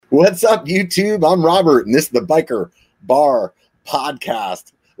What's up, YouTube? I'm Robert, and this is the Biker Bar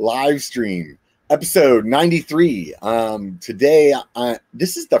Podcast live stream, episode 93. Today,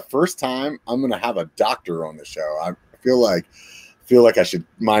 this is the first time I'm going to have a doctor on the show. I feel like I should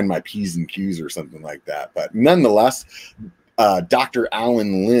mind my P's and Q's or something like that. But nonetheless, Dr.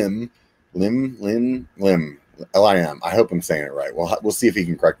 Alan Lim, Lim. I hope I'm saying it right. We'll see if he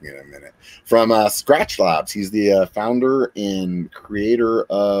can correct me in a minute. From Scratch Labs, he's the founder and creator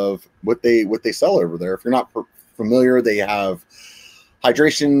of what they sell over there. If you're not familiar, they have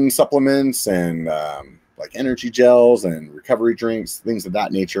hydration supplements and like energy gels and recovery drinks, things of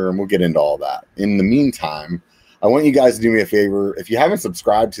that nature, and we'll get into all that. In the meantime, I want you guys to do me a favor. If you haven't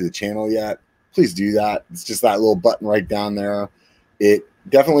subscribed to the channel yet, please do that. It's just that little button right down there. It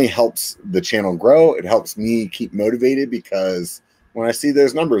definitely helps the channel grow. It helps me keep motivated because when I see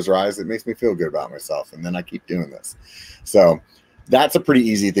those numbers rise, it makes me feel good about myself. And then I keep doing this. So that's a pretty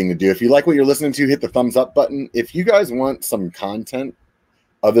easy thing to do. If you like what you're listening to, hit the thumbs up button. If you guys want some content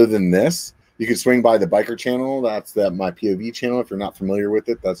other than this, you can swing by the Biker channel. That's my POV channel. If you're not familiar with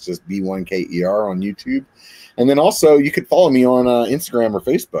it, that's just B1KER on YouTube. And then also you could follow me on Instagram or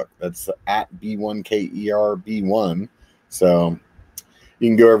Facebook. That's at B1KERB1. So you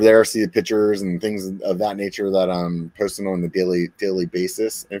can go over there, see the pictures and things of that nature that I'm posting on the daily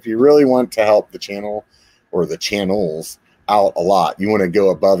basis. And if you really want to help the channel or the channels out a lot, you want to go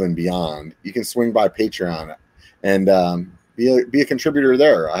above and beyond, you can swing by Patreon and be a contributor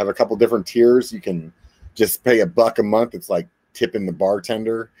there. I have a couple different tiers. You can just pay $1 a month. It's like tipping the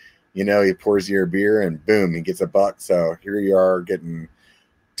bartender. You know, he pours you a beer and boom, he gets $1. So here you are getting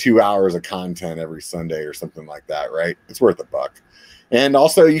 2 hours of content every Sunday or something like that, right? It's worth $1. And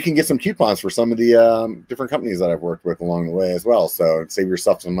also you can get some coupons for some of the different companies that I've worked with along the way as well. So save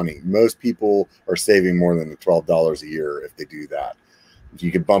yourself some money. Most people are saving more than the $12 a year if they do that.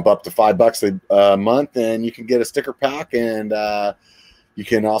 You can bump up to $5 a month and you can get a sticker pack, and you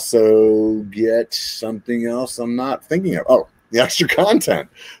can also get something else I'm not thinking of. Oh, the extra content.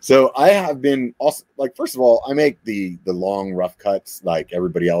 So I have been also, like, first of all, I make the long rough cuts like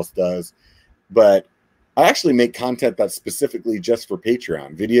everybody else does, but I actually make content that's specifically just for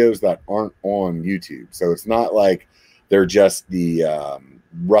Patreon, videos that aren't on YouTube. So it's not like they're just the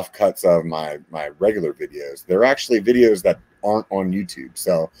rough cuts of my regular videos. They're actually videos that aren't on YouTube.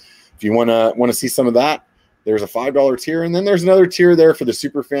 So if you want to see some of that, there's a $5 tier, and then there's another tier there for the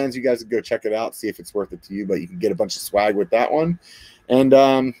super fans. You guys can go check it out, see if it's worth it to you, but you can get a bunch of swag with that one. And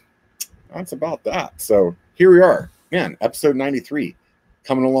that's about that. So here we are, man, episode 93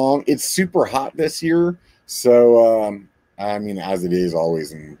 coming along. It's super hot this year. So, I mean, as it is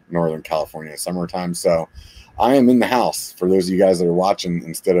always in Northern California, summertime. So I am in the house for those of you guys that are watching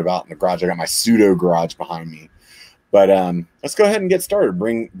instead of out in the garage. I got my pseudo garage behind me. But let's go ahead and get started.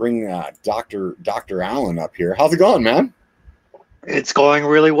 Bring Dr. Alan up here. How's it going, man? It's going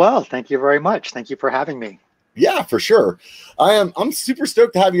really well. Thank you very much. Thank you for having me. Yeah, for sure. I'm super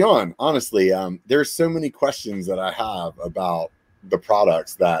stoked to have you on. Honestly, there's so many questions that I have about the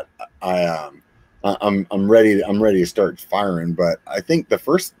products that I'm ready to start firing. But I think the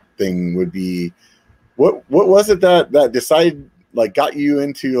first thing would be, what was it that got you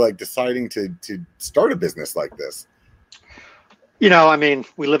into deciding to start a business like this? You know, I mean,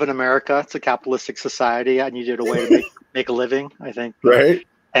 we live in America. It's a capitalistic society. I needed a way to make a living, I think. Right.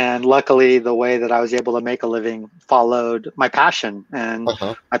 And luckily, the way that I was able to make a living followed my passion and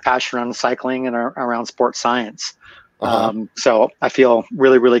my passion around cycling and around sports science. So I feel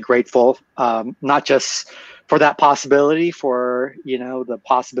really, really grateful, not just for that possibility, for, you know, the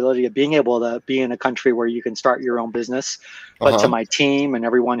possibility of being able to be in a country where you can start your own business, but to my team and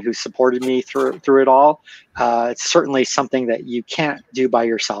everyone who supported me through it all. It's certainly something that you can't do by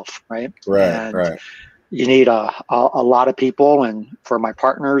yourself, right? Right. You need a lot of people, and for my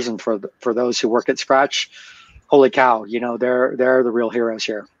partners and for those who work at Scratch, holy cow, you know, they're the real heroes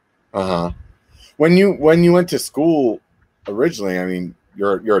here. When you went to school originally, I mean,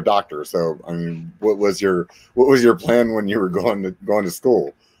 you're a doctor, so I mean, what was your plan when you were going to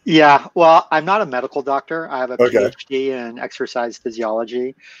school? Yeah, well, I'm not a medical doctor. I have a PhD in exercise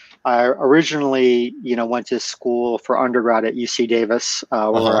physiology. I originally, you know, went to school for undergrad at UC Davis,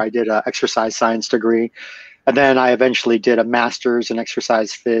 where I did an exercise science degree. And then I eventually did a master's in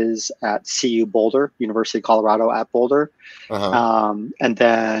exercise phys at CU Boulder, University of Colorado at Boulder. And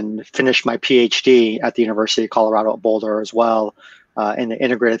then finished my PhD at the University of Colorado at Boulder as well, in the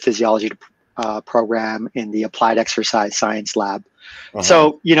integrated physiology program in the applied exercise science lab.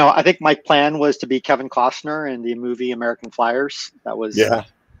 So, you know, I think my plan was to be Kevin Costner in the movie American Flyers. That was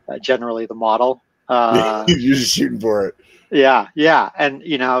generally the model. You're just shooting for it. Yeah. And,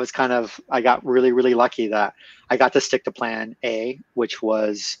 I got really, really lucky that I got to stick to plan A, which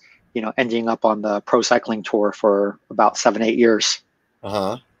was, ending up on the pro cycling tour for about 7, 8 years.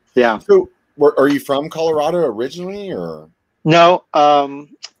 Uh-huh. Yeah. So are you from Colorado originally, or? No,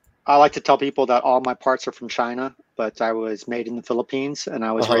 I like to tell people that all my parts are from China, but I was made in the Philippines and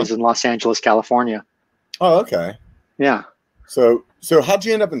I was Uh-huh. raised in Los Angeles, California. Oh, okay. Yeah. So how'd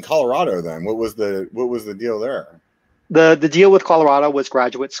you end up in Colorado then? What was the deal there? The deal with Colorado was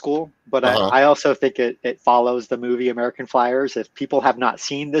graduate school, but Uh-huh. I also think it follows the movie American Flyers. If people have not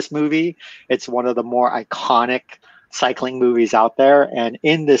seen this movie, it's one of the more iconic cycling movies out there. And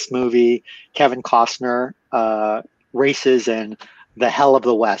in this movie, Kevin Costner races in the Hell of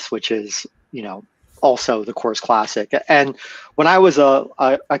the West, which is, also the course classic. And when I was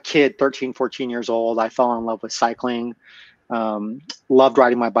a kid, 13, 14 years old, I fell in love with cycling. Loved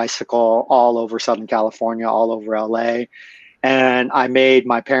riding my bicycle all over Southern California, all over LA. And I made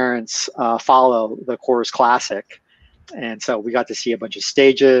my parents follow the Coors Classic. And so we got to see a bunch of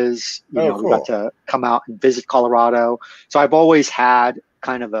stages. Oh, We got cool. to come out and visit Colorado. So I've always had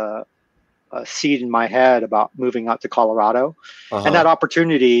kind of a seed in my head about moving out to Colorado. And Uh-huh. that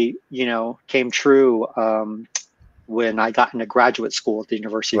opportunity, came true when I got into graduate school at the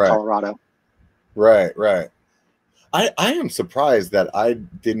University of Right. Colorado. Right. I am surprised that I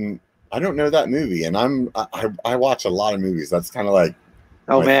don't know that movie, and I watch a lot of movies. That's kind of like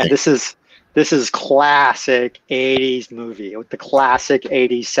Oh my man, thing. this is classic 80s movie with the classic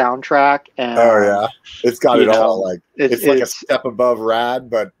 80s soundtrack. Oh And yeah, it's got it all. Like it's like a it's step above Rad,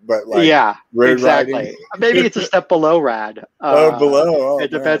 but like yeah, road riding. exactly. Maybe it's a step below Rad. Oh, below. Oh It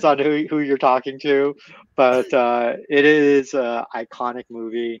depends man. on who you're talking to, but it is a iconic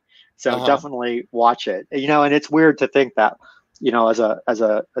movie. So Uh-huh. definitely watch it. And it's weird to think that, as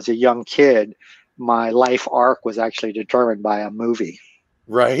a young kid, my life arc was actually determined by a movie.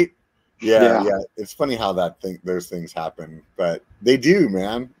 Right. Yeah, Yeah. yeah. It's funny how those things happen, but they do,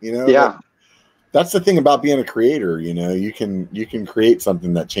 man. Yeah. That's the thing about being a creator. You can create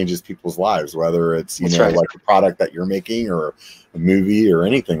something that changes people's lives, whether it's That's right. like a product that you're making or a movie or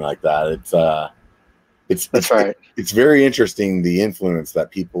anything like that. That's right. It's very interesting, the influence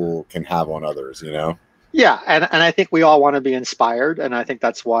that people can have on others. Yeah, and I think we all want to be inspired, and I think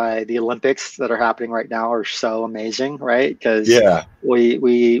that's why the Olympics that are happening right now are so amazing, right? Because Yeah,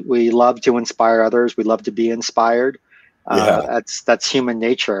 we love to inspire others, we love to be inspired. yeah, That's human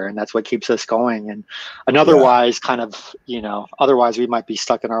nature, and that's what keeps us going. And yeah, otherwise, otherwise we might be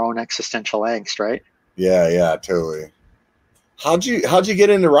stuck in our own existential angst, right? yeah, totally. How'd you get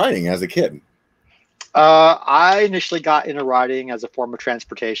into writing as a kid? I initially got into riding as a form of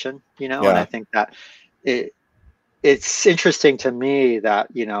transportation, and I Yeah, think that it it's interesting to me that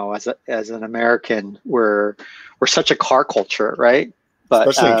as an American we're such a car culture, right? But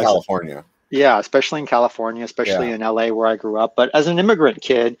especially in California. yeah, especially in California, especially Yeah, in LA where I grew up. But as an immigrant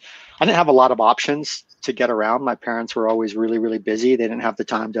kid, I didn't have a lot of options to get around. My parents were always really, really busy. They didn't have the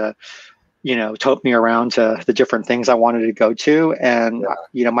time to tote me around to the different things I wanted to go to. And,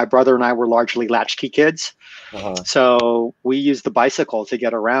 yeah. my brother and I were largely latchkey kids. Uh-huh. So we used the bicycle to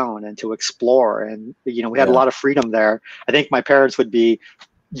get around and to explore. And, we had a Yeah, lot of freedom there. I think my parents would be,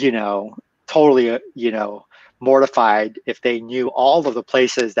 totally, mortified if they knew all of the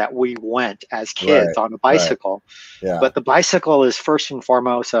places that we went as right, kids on a right. bicycle. Yeah, But the bicycle is first and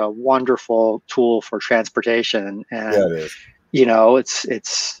foremost a wonderful tool for transportation. yeah, And, it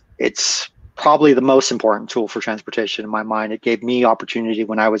is. it's probably the most important tool for transportation in my mind. It gave me opportunity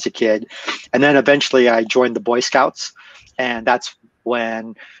when I was a kid, and then eventually I joined the Boy Scouts, and that's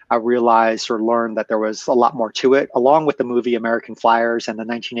when I realized or learned that there was a lot more to it, along with the movie American Flyers and the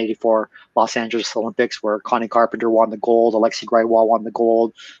 1984 Los Angeles Olympics, where Connie Carpenter won the gold, Alexi Grewal won the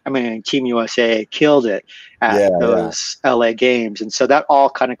gold. I mean, Team USA killed it at Yeah, yeah, those LA games, and so that all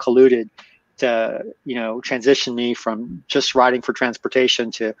kind of colluded to transition me from just riding for transportation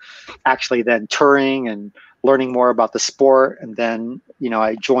to actually then touring and learning more about the sport. And then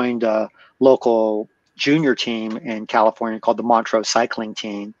I joined a local junior team in California called the Montrose Cycling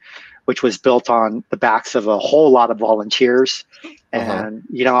Team, which was built on the backs of a whole lot of volunteers. uh-huh.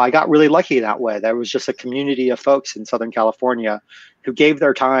 And I got really lucky that way. There was just a community of folks in Southern California who gave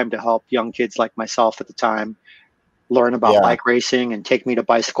their time to help young kids like myself at the time learn about Yeah. bike racing and take me to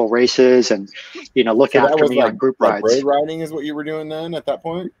bicycle races and look So that after was me on group like road rides. riding is what you were doing then at that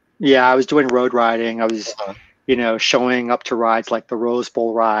point? Yeah, I was doing road riding. I was Uh-huh. showing up to rides like the Rose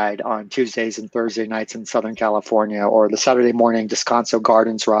Bowl ride on Tuesdays and Thursday nights in Southern California, or the Saturday morning Descanso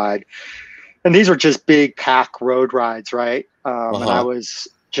Gardens ride. And these were just big pack road rides, right? And I Uh-huh. was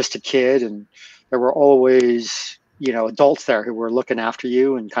just a kid, and there were always adults there who were looking after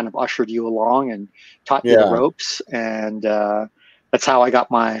you and kind of ushered you along and taught you the ropes. And that's how I got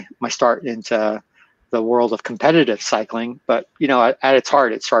my start into the world of competitive cycling. But, at its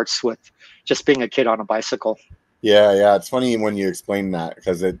heart, it starts with just being a kid on a bicycle. Yeah. It's funny when you explain that,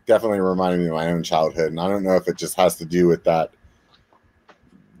 because it definitely reminded me of my own childhood. And I don't know if it just has to do with that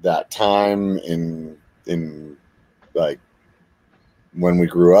time in like when we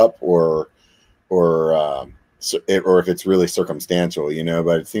grew up, or if it's really circumstantial,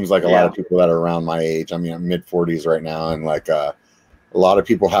 but it seems like a lot of people that are around my age, I mean, I'm mid-40s right now, and like a lot of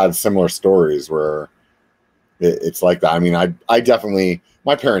people had similar stories where it's like that. I mean, I definitely,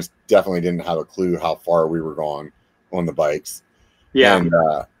 my parents definitely didn't have a clue how far we were going on the bikes. Yeah. And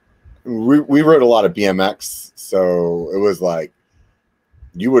we rode a lot of BMX, so it was like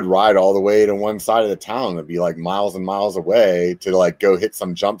you would ride all the way to one side of the town. It'd be like miles and miles away to like go hit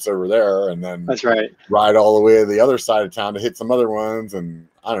some jumps over there, and then that's right, ride all the way to the other side of town to hit some other ones. And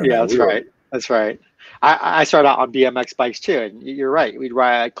I don't know. Yeah, that's right. That's right. I started out on BMX bikes too, and you're right. We'd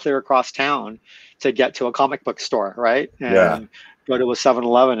ride clear across town to get to a comic book store, right? And go to a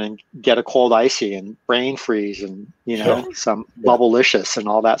 7-Eleven and get a cold icy and brain freeze and some Bubblicious and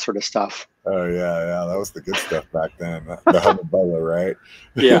all that sort of stuff. Oh yeah, that was the good stuff back then. The Hubba Bubba, right?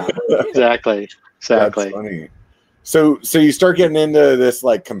 Yeah, exactly. That's funny. So you start getting into this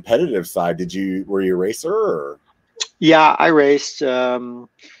like competitive side. Were you a racer? Or? Yeah, I raced.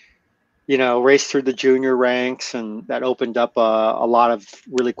 Raced through the junior ranks, and that opened up a lot of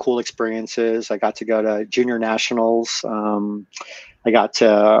really cool experiences. I got to go to junior nationals. I got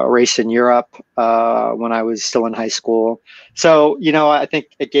to race in Europe when I was still in high school. So, I think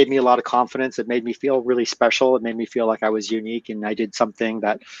it gave me a lot of confidence. It made me feel really special. It made me feel like I was unique and I did something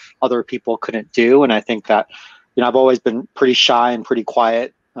that other people couldn't do. And I think that, I've always been pretty shy and pretty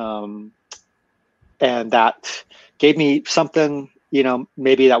quiet. And that gave me something,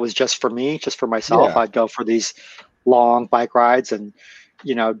 maybe that was just for me, just for myself. I'd go for these long bike rides and,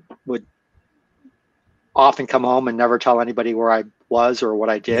 would often come home and never tell anybody where I was or what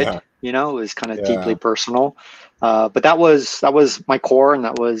I did. It was kind of deeply personal. But that was my core, and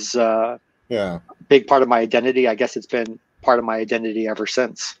that was a big part of my identity. I guess it's been part of my identity ever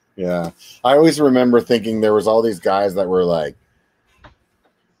since. Yeah. I always remember thinking there was all these guys that were like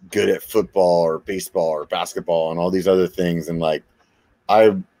good at football or baseball or basketball and all these other things. And like,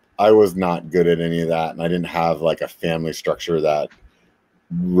 I was not good at any of that. And I didn't have like a family structure that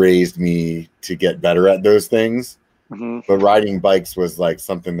raised me to get better at those things. Mm-hmm. But riding bikes was like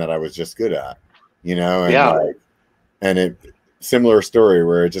something that I was just good at, and it similar story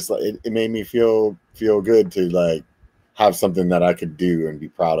where it just it made me feel good to like have something that I could do and be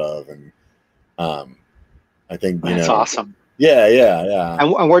proud of. And I think that's awesome. Yeah.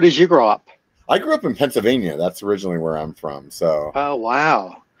 And where did you grow up? I grew up in Pennsylvania. That's originally where I'm from. So oh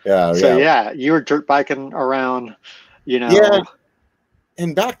wow. Yeah. You were dirt biking around, Yeah.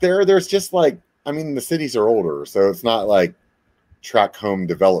 And back there's just like, I mean, the cities are older, so it's not like track home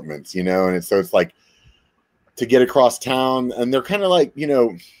developments, and it's like to get across town, and they're kind of like,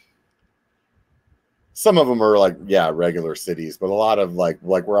 some of them are like, regular cities, but a lot of like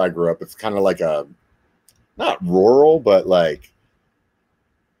where I grew up, it's kind of like a, not rural, but like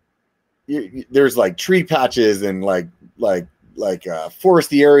there's like tree patches and like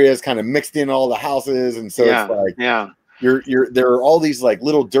foresty areas kind of mixed in all the houses. And so it's like, there are all these like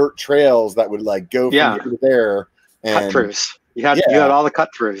little dirt trails that would like go from here to there. And cut throughs. You had all the cut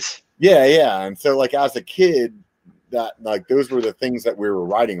throughs. Yeah. And so like as a kid, that like those were the things that we were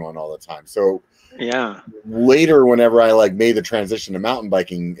riding on all the time. So later, whenever I like made the transition to mountain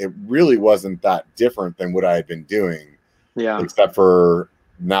biking, it really wasn't that different than what I had been doing. Yeah. Except for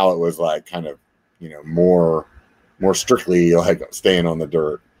now it was like kind of, more strictly like staying on the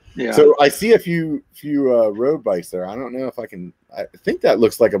dirt. Yeah. So I see a few road bikes there. I don't know if I think that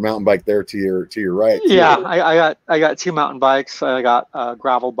looks like a mountain bike there to your right. Yeah, I got two mountain bikes. I got a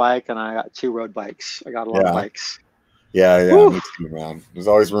gravel bike and I got two road bikes. I got a lot of bikes. Yeah, me too, man. There's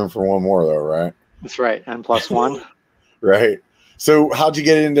always room for one more though, right? That's right. N+1. Right. So how'd you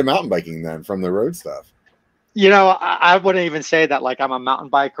get into mountain biking then from the road stuff? I wouldn't even say that like I'm a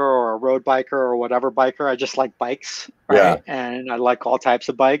mountain biker or a road biker or whatever biker. I just like bikes, right? Yeah. And I like all types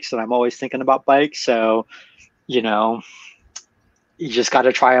of bikes, and I'm always thinking about bikes. So, you just got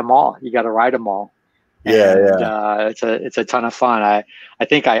to try them all. You got to ride them all. It's a ton of fun. I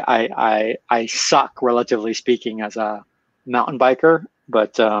think I suck, relatively speaking, as a mountain biker,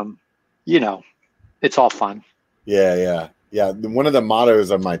 but it's all fun. Yeah. One of the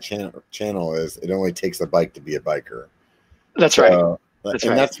mottos of my channel is it only takes a bike to be a biker. That's right.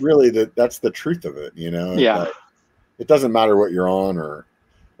 That's really that's the truth of it, Yeah. it doesn't matter what you're on or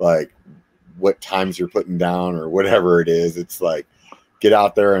like what times you're putting down or whatever it is. It's like, get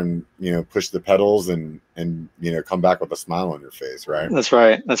out there and, you know, push the pedals and, you know, come back with a smile on your face. Right. That's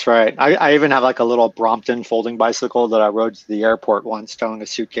right. That's right. I even have like a little Brompton folding bicycle that I rode to the airport once, towing a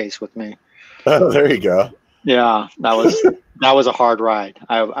suitcase with me. Oh, there you go. Yeah, that was a hard ride.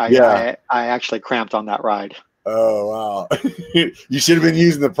 I actually cramped on that ride. Oh, wow. You should have been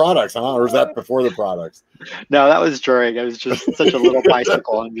using the products, huh? Or was that before the products? No, that was during. It was just such a little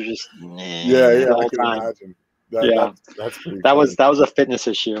bicycle, and you're just the whole time. Imagine. That's pretty funny. That was a fitness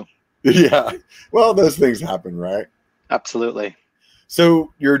issue. Yeah. Well, those things happen, right? Absolutely.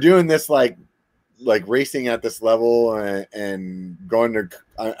 So you're doing this like racing at this level and going to,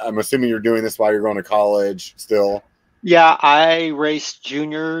 I'm assuming you're doing this while you're going to college still. Yeah, I raced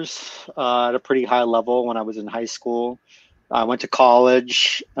juniors at a pretty high level when I was in high school. I went to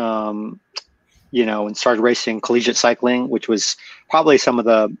college, you know, and started racing collegiate cycling, which was probably some of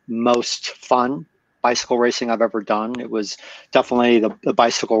the most fun bicycle racing I've ever done. It was definitely the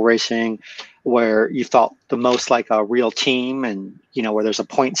bicycle racing where you felt the most like a real team, and, you know, where there's a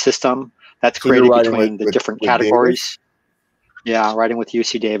point system that's created between the different categories. Yeah, riding with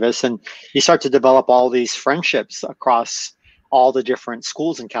UC Davis. And you start to develop all these friendships across all the different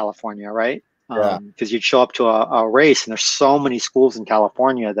schools in California, right? Because you'd show up to a race, and there's so many schools in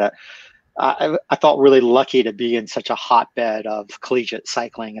California that I felt really lucky to be in such a hotbed of collegiate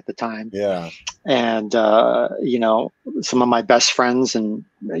cycling at the time. Yeah. And, you know, some of my best friends and,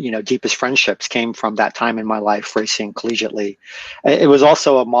 you know, deepest friendships came from that time in my life racing collegiately. It was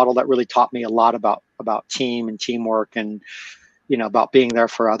also a model that really taught me a lot about team and teamwork and, you know, about being there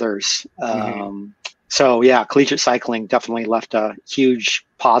for others. So yeah, collegiate cycling definitely left a huge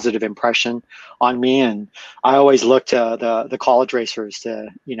positive impression on me. And I always look to the college racers to,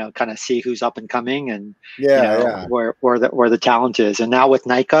 you know, kind of see who's up and coming and where the talent is. And now with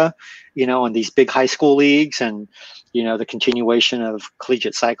NICA, you know, and these big high school leagues and, you know, the continuation of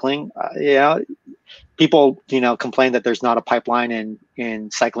collegiate cycling, people, you know, complain that there's not a pipeline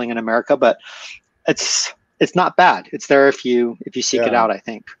in cycling in America, but it's not bad. It's there if you seek it out, I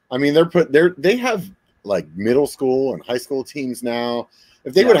think. I mean, they have like middle school and high school teams now.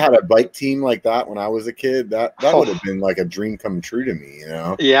 If they would have had a bike team like that when I was a kid, that would have been like a dream come true to me, you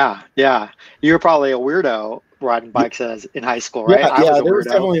know? Yeah. You were probably a weirdo riding bikes as in high school, right? Yeah, there was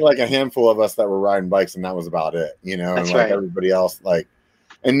definitely like a handful of us that were riding bikes, and that was about it, you know? That's and like right. Everybody else, like,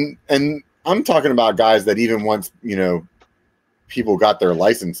 and I'm talking about guys that even once, you know, people got their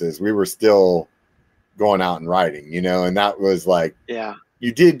licenses, we were still going out and riding, you know? And that was like,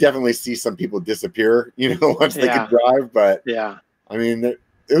 you did definitely see some people disappear, you know, once they could drive, but I mean, it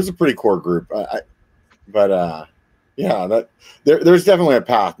was a pretty core group. There's definitely a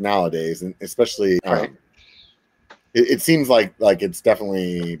path nowadays, and especially it seems like it's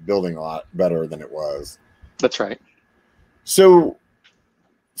definitely building a lot better than it was. That's right. So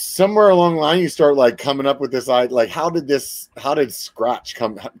somewhere along the line, you start like coming up with this idea. Like, how did Scratch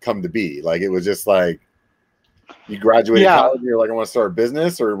come to be? Like, it was just like you graduated college and you're like, I want to start a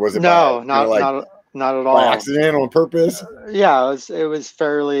business, or was it not at all. By accident, on purpose? It was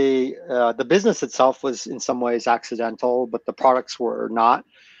fairly, the business itself was in some ways accidental, but the products were not.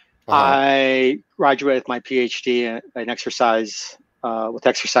 I graduated with my PhD in exercise, with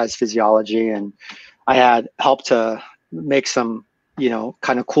exercise physiology, and I had helped to make some, you know,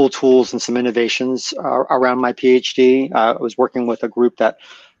 kind of cool tools and some innovations around my PhD. I was working with a group that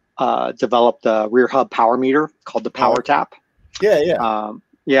developed a rear hub power meter called the Power Tap.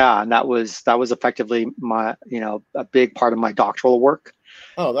 And that was effectively my, you know, a big part of my doctoral work.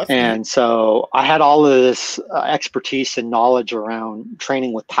 And so I had all of this expertise and knowledge around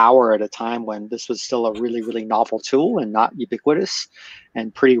training with power at a time when this was still a really, really novel tool and not ubiquitous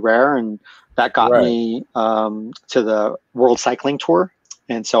and pretty rare. And that got me to the World Cycling Tour.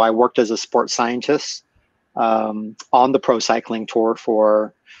 And so I worked as a sports scientist on the Pro Cycling Tour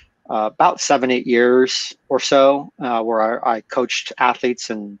for about 7-8 years or so, where I coached athletes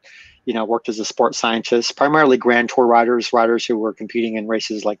and, you know, worked as a sports scientist, primarily Grand Tour riders who were competing in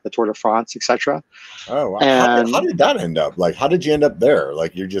races like the Tour de France, etc. Oh, wow. And how did that end up? Like, how did you end up there?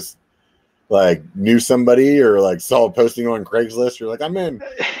 Like, you just like knew somebody or like saw a posting on Craigslist? You're like, I'm in.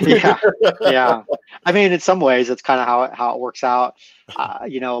 Yeah. I mean, in some ways, it's kind of how it works out.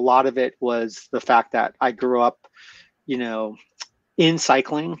 You know, a lot of it was the fact that I grew up, you know, in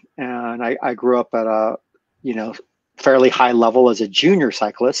cycling, and I grew up at a, you know, fairly high level as a junior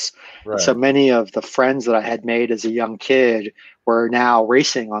cyclist. So many of the friends that I had made as a young kid were now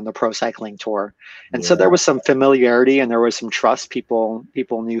racing on the Pro Cycling Tour. And so there was some familiarity and there was some trust. People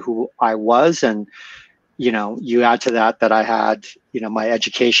knew who I was. And, you add to that I had, my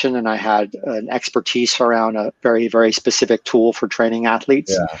education, and I had an expertise around a very, very specific tool for training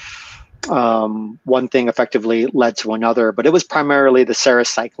athletes. Yeah. One thing effectively led to another, but it was primarily the Sarah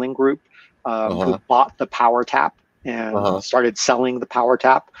Cycling Group who bought the Power Tap and started selling the Power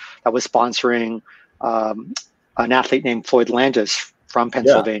Tap that was sponsoring an athlete named Floyd Landis from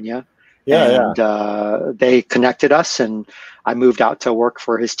Pennsylvania. They connected us, and I moved out to work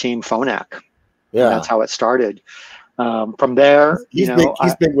for his team, Phonak. Yeah, and that's how it started. From there, he's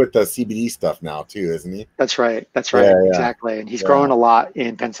big with the CBD stuff now too, isn't he? That's right. Exactly. And he's growing a lot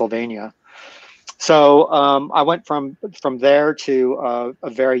in Pennsylvania. So I went from there to a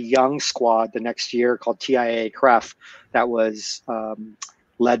very young squad the next year called TIA CREF that was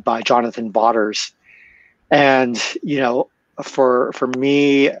led by Jonathan Botters. And, for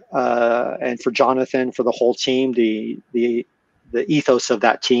me and for Jonathan, for the whole team, the ethos of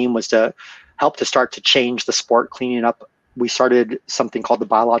that team was to help to start to change the sport, cleaning up. We started something called the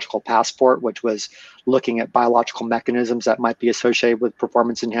Biological Passport, which was looking at biological mechanisms that might be associated with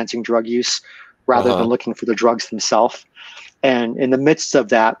performance enhancing drug use rather than looking for the drugs themselves. And in the midst of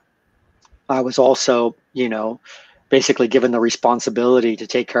that, I was also, basically given the responsibility to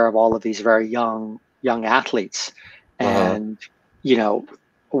take care of all of these very young athletes. And,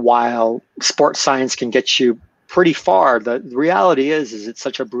 while sports science can get you pretty far, the reality is it's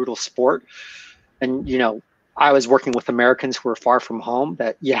such a brutal sport. And, I was working with Americans who were far from home,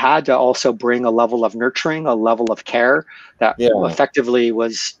 that you had to also bring a level of nurturing, a level of care that effectively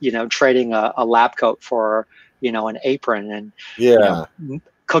was, trading a lab coat for, an apron, and,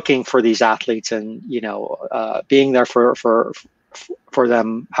 cooking for these athletes, and, being there for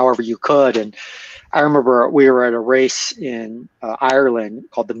them however you could. And I remember we were at a race in Ireland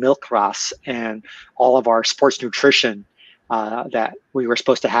called the Milkcross, and all of our sports nutrition that we were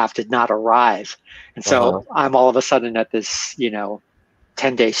supposed to have did not arrive. And so I'm all of a sudden at this,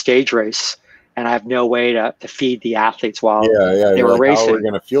 10-day stage race, and I have no way to feed the athletes while they were racing. How are we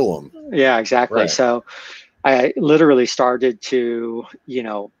going to fuel them? Yeah, exactly. Right. So I literally started to,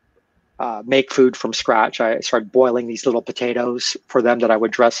 make food from scratch. I started boiling these little potatoes for them that I would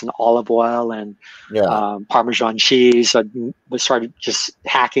dress in olive oil and Parmesan cheese. I started just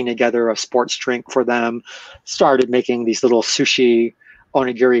hacking together a sports drink for them. Started making these little sushi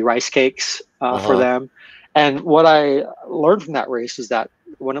onigiri rice cakes for them. And what I learned from that race is that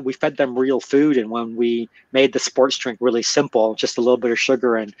when we fed them real food, and when we made the sports drink really simple, just a little bit of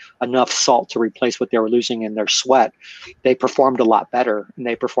sugar and enough salt to replace what they were losing in their sweat, they performed a lot better. And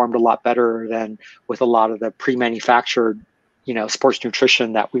they performed a lot better than with a lot of the pre-manufactured, sports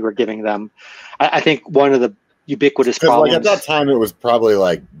nutrition that we were giving them. I think one of the ubiquitous problems. Like at that time, it was probably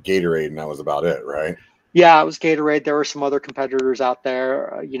like Gatorade, and that was about it, right? Yeah, it was Gatorade. There were some other competitors out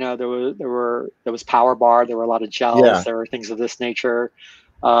there. There was Power Bar. There were a lot of gels. Yeah. There were things of this nature.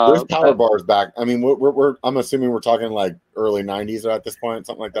 There's Power Bars back. I mean, I'm assuming we're talking like early '90s at this point,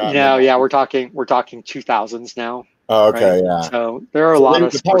 something like that. No, yeah, we're talking 2000s now. Oh, okay, right? yeah. So there are a lot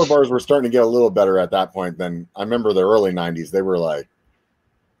of the Power Bars were starting to get a little better at that point. Than I remember the early '90s. They were like,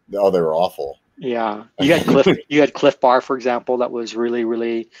 they were awful. Yeah, you had Cliff Bar, for example, that was really,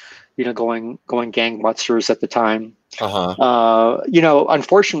 really, going gangbusters at the time.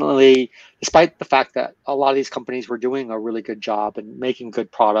 Unfortunately, despite the fact that a lot of these companies were doing a really good job and making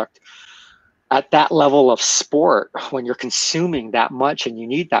good product, at that level of sport, when you're consuming that much and you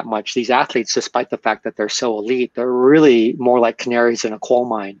need that much, these athletes, despite the fact that they're so elite, they're really more like canaries in a coal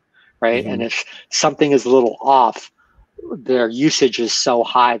mine, right? And if something is a little off, their usage is so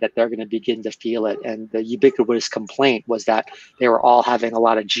high that they're going to begin to feel it. And the ubiquitous complaint was that they were all having a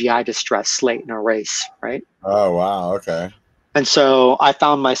lot of GI distress late in a race, right? Oh, wow. Okay. And so I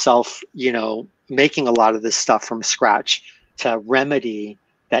found myself, making a lot of this stuff from scratch to remedy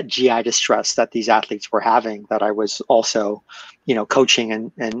that GI distress that these athletes were having, that I was also, coaching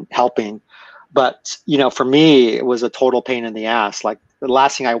and helping. But, for me, it was a total pain in the ass. Like, the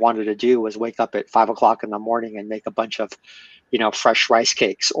last thing I wanted to do was wake up at 5 o'clock in the morning and make a bunch of, fresh rice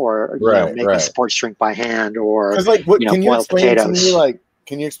cakes, or make a sports drink by hand, or boil potatoes.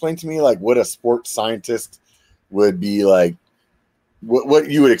 Can you explain to me what a sports scientist would be like? What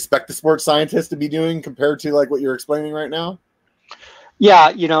you would expect the sports scientist to be doing compared to what you're explaining right now?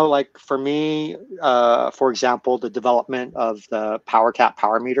 Yeah, for me, for example, the development of the Power Tap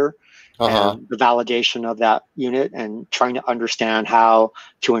power meter. And the validation of that unit, and trying to understand how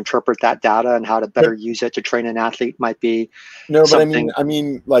to interpret that data and how to better use it to train an athlete might be. No, but I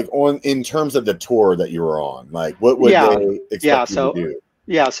mean, in terms of the tour that you were on, what would they expect you to do?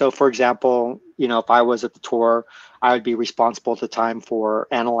 Yeah. So for example, if I was at the tour, I would be responsible at the time for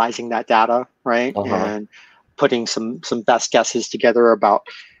analyzing that data, right? And putting some best guesses together about,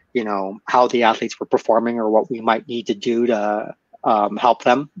 how the athletes were performing or what we might need to do to help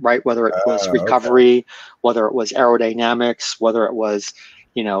them, right? Whether it was recovery, whether it was aerodynamics, whether it was,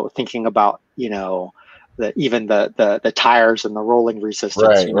 thinking about, the tires and the rolling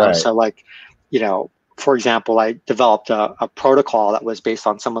resistance, So like, for example, I developed a protocol that was based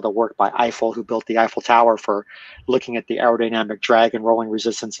on some of the work by Eiffel, who built the Eiffel Tower, for looking at the aerodynamic drag and rolling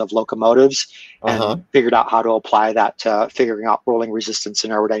resistance of locomotives, and figured out how to apply that to figuring out rolling resistance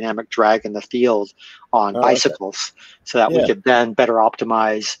and aerodynamic drag in the field on bicycles, so that we could then better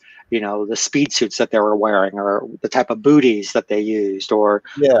optimize, the speed suits that they were wearing, or the type of booties that they used, or,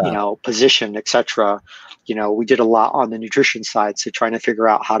 position, etc. We did a lot on the nutrition side, so trying to figure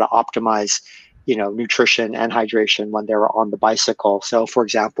out how to optimize nutrition and hydration when they were on the bicycle. So for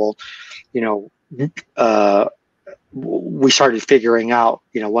example, we started figuring out,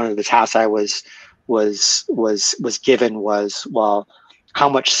 one of the tasks I was given was, well, how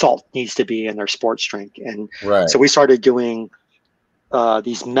much salt needs to be in their sports drink. And so we started doing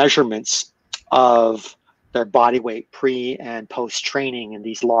these measurements of their body weight pre and post training in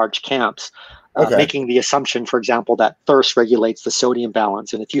these large camps, making the assumption, for example, that thirst regulates the sodium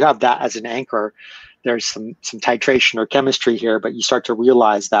balance. And if you have that as an anchor, there's some titration or chemistry here, but you start to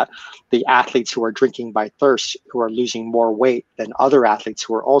realize that the athletes who are drinking by thirst, who are losing more weight than other athletes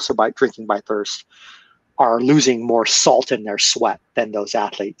who are also drinking by thirst, are losing more salt in their sweat than those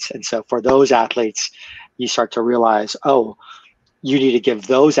athletes. And so for those athletes, you start to realize, oh, you need to give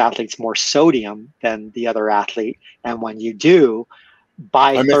those athletes more sodium than the other athlete. And when you do,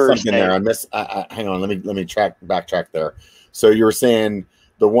 by I missed Thursday, something there. Hang on. Let me backtrack there. So you were saying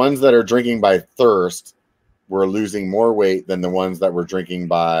the ones that are drinking by thirst were losing more weight than the ones that were drinking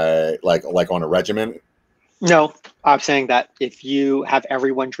by like on a regimen? No, I'm saying that if you have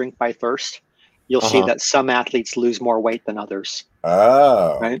everyone drink by thirst, you'll see that some athletes lose more weight than others.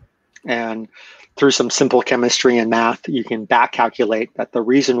 Oh. Right. And through some simple chemistry and math, you can back calculate that the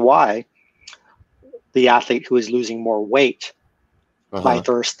reason why the athlete who is losing more weight by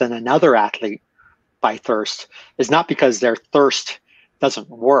thirst than another athlete by thirst is not because their thirst doesn't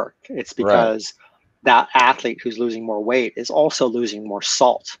work. It's because that athlete who's losing more weight is also losing more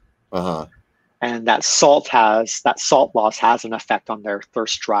salt. And that salt loss has an effect on their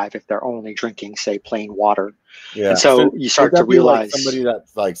thirst drive if they're only drinking, say, plain water. Yeah. And so you start to realize, like somebody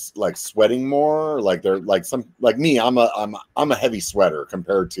that's like sweating more, like they're like me. I'm a heavy sweater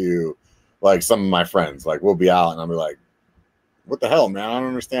compared to like some of my friends. Like we'll be out and I'll be like, what the hell, man? I don't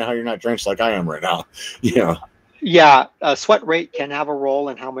understand how you're not drenched like I am right now. Yeah, sweat rate can have a role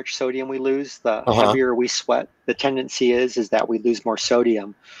in how much sodium we lose. The heavier we sweat, the tendency is that we lose more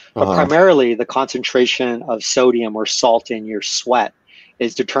sodium. But primarily, the concentration of sodium or salt in your sweat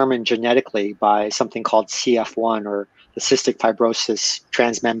is determined genetically by something called CF1, or the cystic fibrosis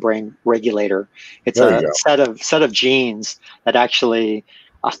transmembrane regulator. It's a set of genes that actually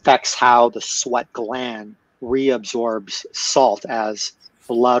affects how the sweat gland reabsorbs salt as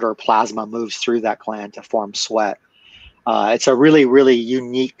blood or plasma moves through that gland to form sweat. It's a really, really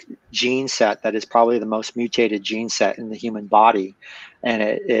unique gene set that is probably the most mutated gene set in the human body. And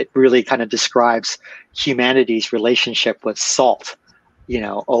it really kind of describes humanity's relationship with salt,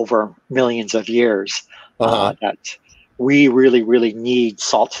 over millions of years. That we really, really need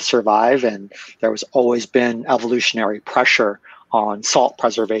salt to survive. And there was always been evolutionary pressure on salt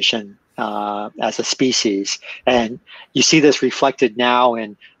preservation as a species. And you see this reflected now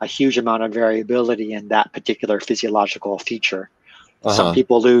in a huge amount of variability in that particular physiological feature. Some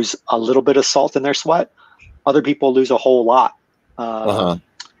people lose a little bit of salt in their sweat. Other people lose a whole lot.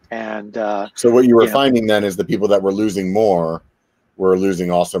 And so what you were finding then is the people that were losing more were losing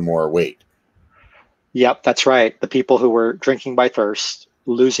also more weight. Yep, that's right. The people who were drinking by thirst,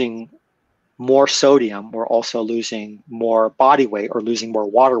 losing more sodium, were also losing more body weight or losing more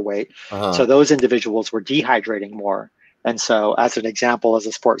water weight. So those individuals were dehydrating more. And so as an example, as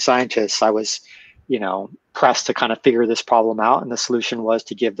a sports scientist, I was, pressed to kind of figure this problem out. And the solution was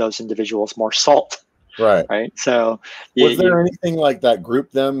to give those individuals more salt. Right. So was there anything like that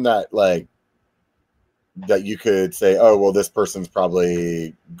group them that you could say, oh, well, this person's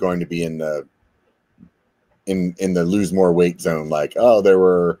probably going to be in the lose more weight zone. Like, oh, they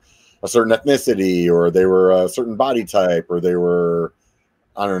were a certain ethnicity, or they were a certain body type, or they were,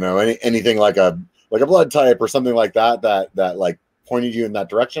 I don't know, anything like a blood type or something like that like pointed you in that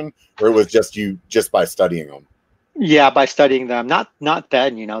direction, or it was just by studying them? Yeah, by studying them. Not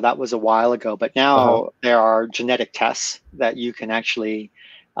then, that was a while ago, but now there are genetic tests that you can actually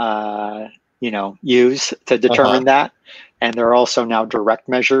use to determine that. And there are also now direct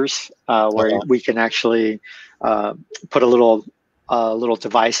measures where we can actually put a little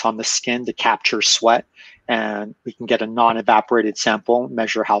device on the skin to capture sweat, and we can get a non-evaporated sample,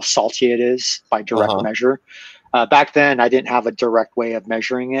 measure how salty it is by direct measure. Back then, I didn't have a direct way of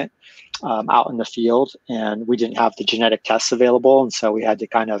measuring it out in the field, and we didn't have the genetic tests available, and so we had to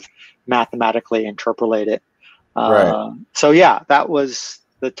kind of mathematically interpolate it. So yeah, that was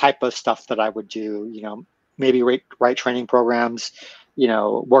the type of stuff that I would do. Maybe write training programs,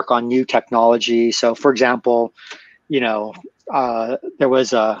 work on new technology. So for example, there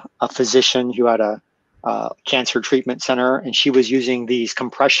was a physician who had a cancer treatment center, and she was using these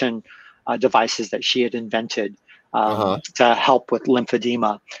compression devices that she had invented to help with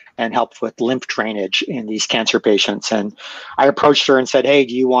lymphedema and help with lymph drainage in these cancer patients. And I approached her and said, hey,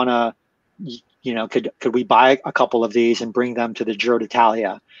 do you want to, could we buy a couple of these and bring them to the Giro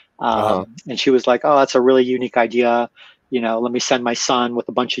d'Italia? And she was like, oh, that's a really unique idea. Let me send my son with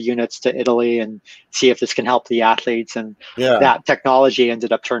a bunch of units to Italy and see if this can help the athletes. And that technology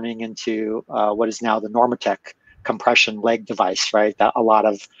ended up turning into what is now the Normatec compression leg device, right? That a lot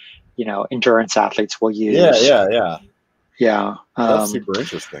of, endurance athletes will use. Yeah. That's super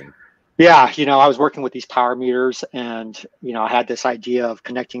interesting. Yeah, I was working with these power meters, and I had this idea of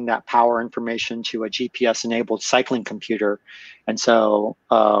connecting that power information to a GPS-enabled cycling computer, and so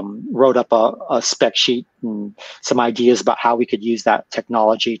wrote up a spec sheet and some ideas about how we could use that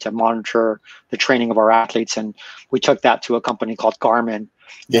technology to monitor the training of our athletes. And we took that to a company called Garmin.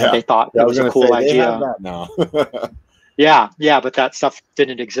 Yeah, they thought it was a cool idea. They have that now. Yeah, but that stuff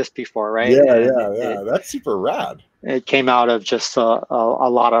didn't exist before, right? Yeah. That's super rad. It came out of just a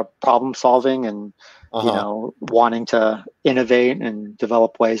lot of problem solving and wanting to innovate and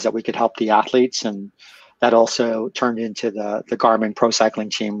develop ways that we could help the athletes, and that also turned into the Garmin Pro Cycling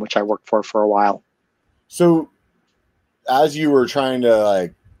team, which I worked for a while. So as you were trying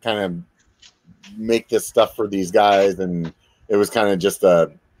to kind of make this stuff for these guys, and it was kind of just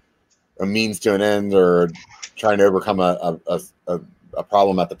a means to an end, or trying to overcome a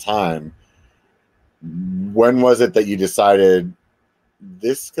problem at the time, when was it that you decided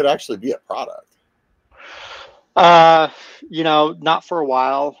this could actually be a product? Not for a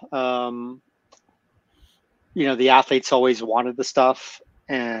while. The athletes always wanted the stuff,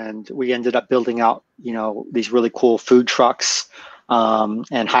 and we ended up building out, these really cool food trucks,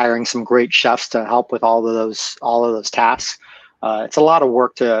 and hiring some great chefs to help with all of those tasks. It's a lot of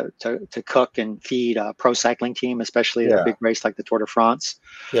work to cook and feed a pro cycling team, especially at a big race like the Tour de France.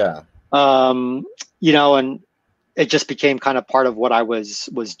 Yeah. And it just became kind of part of what I was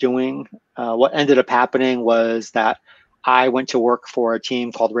doing. What ended up happening was that I went to work for a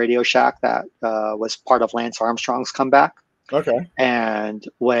team called Radio Shack that was part of Lance Armstrong's comeback. Okay. And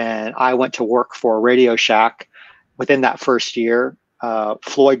when I went to work for Radio Shack, within that first year,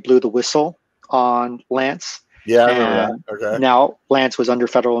 Floyd blew the whistle on Lance. Yeah, I remember that. Okay. Now Lance was under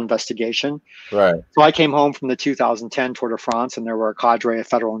federal investigation. Right. So I came home from the 2010 Tour de France, and there were a cadre of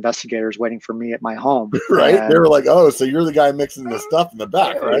federal investigators waiting for me at my home. Right. And they were like, "Oh, so you're the guy mixing the stuff in the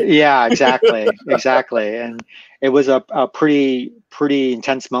back, right?" Yeah, exactly, exactly. And it was a pretty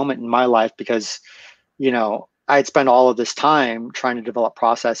intense moment in my life because, I had spent all of this time trying to develop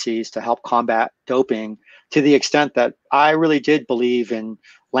processes to help combat doping, to the extent that I really did believe in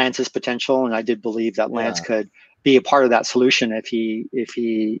Lance's potential, and I did believe that Lance could be a part of that solution if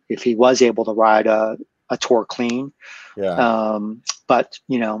he was able to ride a tour clean. Yeah. But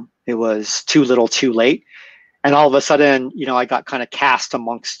it was too little, too late, and all of a sudden, I got kind of cast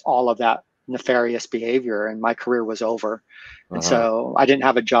amongst all of that nefarious behavior, and my career was over. And so I didn't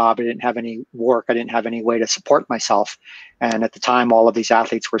have a job, I didn't have any work, I didn't have any way to support myself. And at the time, all of these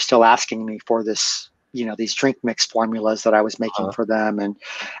athletes were still asking me for this, these drink mix formulas that I was making for them, and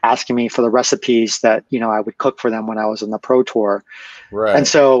asking me for the recipes that, I would cook for them when I was on the pro tour. Right. And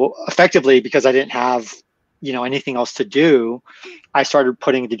so effectively, because I didn't have, anything else to do, I started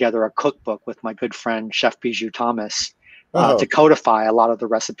putting together a cookbook with my good friend, Chef Bijou Thomas, to codify a lot of the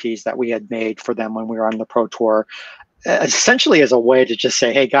recipes that we had made for them when we were on the pro tour, essentially as a way to just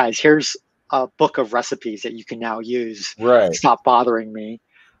say, hey guys, here's a book of recipes that you can now use. Right. Stop bothering me.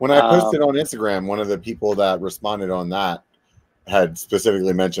 When I posted on Instagram, one of the people that responded on that had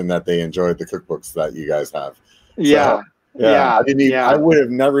specifically mentioned that they enjoyed the cookbooks that you guys have. Yeah. I would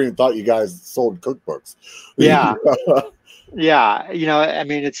have never even thought you guys sold cookbooks. Yeah. Yeah.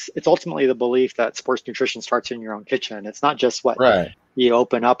 It's ultimately the belief that sports nutrition starts in your own kitchen. It's not just what you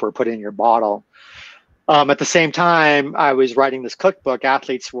open up or put in your bottle. At the same time, I was writing this cookbook.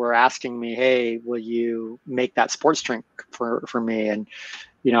 Athletes were asking me, hey, will you make that sports drink for me? And,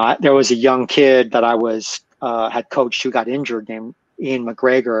 there was a young kid that I was had coached who got injured named Ian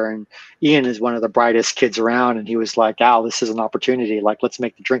McGregor, and Ian is one of the brightest kids around, and he was like, Al, this is an opportunity. Like, let's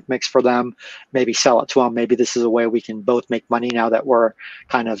make the drink mix for them, maybe sell it to them. Maybe this is a way we can both make money now that we're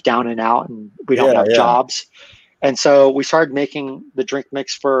kind of down and out and we don't have jobs. And so we started making the drink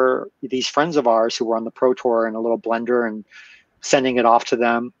mix for these friends of ours who were on the Pro Tour in a little blender and sending it off to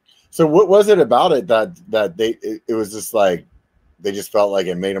them. So what was it about it that it was just like, they just felt like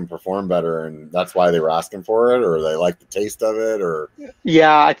it made them perform better, and that's why they were asking for it, or they liked the taste of it, or?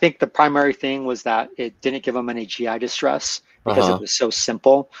 Yeah, I think the primary thing was that it didn't give them any GI distress because it was so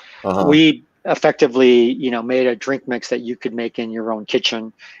simple. We effectively, made a drink mix that you could make in your own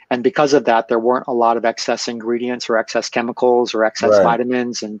kitchen. And because of that, there weren't a lot of excess ingredients or excess chemicals or excess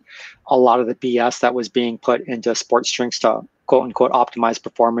vitamins and a lot of the BS that was being put into sports drinks to quote unquote optimize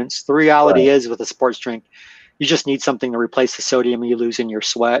performance. The reality is with a sports drink, you just need something to replace the sodium you lose in your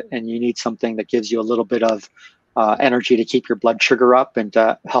sweat, and you need something that gives you a little bit of energy to keep your blood sugar up and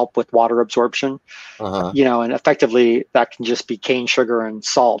to help with water absorption. And effectively that can just be cane sugar and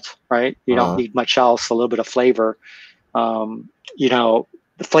salt, right? You don't need much else, a little bit of flavor. The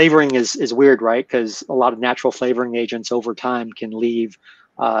flavoring is weird, right? Because a lot of natural flavoring agents over time can leave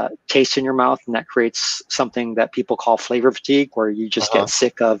taste in your mouth, and that creates something that people call flavor fatigue, where you just get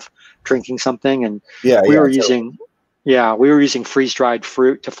sick of drinking something. And we were using freeze-dried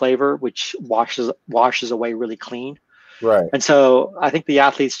fruit to flavor, which washes away really clean. Right. And so I think the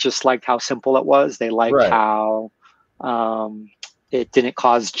athletes just liked how simple it was. They liked how it didn't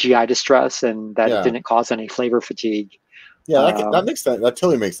cause GI distress, and that it didn't cause any flavor fatigue. Yeah, that makes sense. That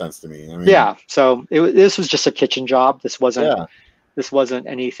totally makes sense to me. I mean, so this was just a kitchen job. This wasn't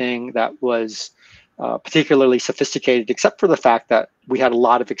anything that was particularly sophisticated, except for the fact that we had a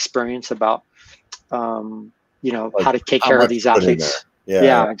lot of experience about, how to take care of these athletes.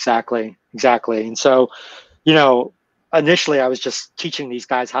 Exactly. And so, initially I was just teaching these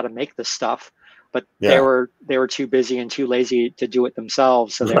guys how to make this stuff, but they were too busy and too lazy to do it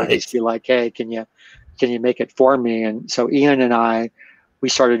themselves. So they would just be like, hey, can you make it for me? And so Ian and we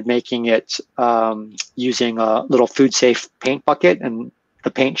started making it using a little food safe paint bucket and the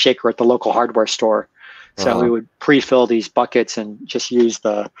paint shaker at the local hardware store. So we would pre-fill these buckets and just use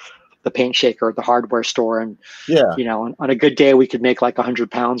the paint shaker at the hardware store. And, on a good day, we could make like 100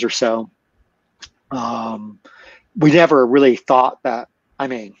 pounds or so. We never really thought that,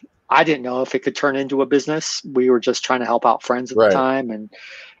 I didn't know if it could turn into a business. We were just trying to help out friends at the time. And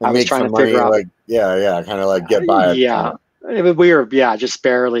I was trying to figure out. Kind of like get by. We were, just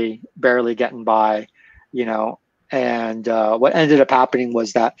barely getting by, and what ended up happening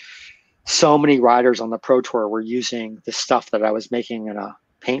was that so many riders on the Pro Tour were using the stuff that I was making in a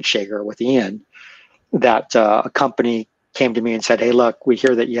paint shaker with Ian, that a company came to me and said, hey, look, we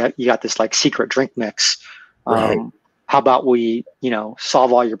hear that you got this like secret drink mix. How about we,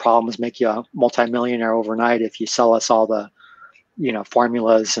 solve all your problems, make you a multimillionaire overnight if you sell us all the,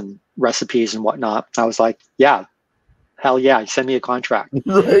 formulas and recipes and whatnot. I was like, hell yeah, send me a contract.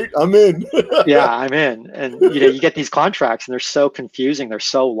 Right, I'm in. I'm in. And you get these contracts and they're so confusing. They're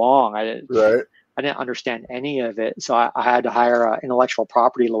so long. I didn't understand any of it. So I had to hire an intellectual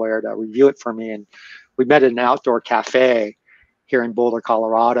property lawyer to review it for me. And we met at an outdoor cafe here in Boulder,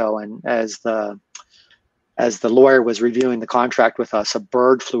 Colorado. And as the lawyer was reviewing the contract with us, a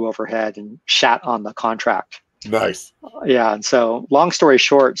bird flew overhead and shat on the contract. Nice. And so long story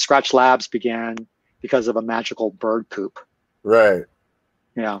short, Scratch Labs began because of a magical bird poop. Right.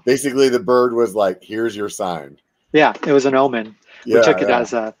 Basically the bird was like, here's your sign. Yeah, it was an omen. We took it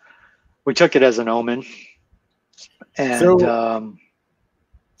as an omen. And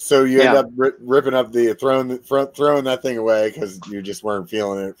so you end up ripping up throwing that thing away because you just weren't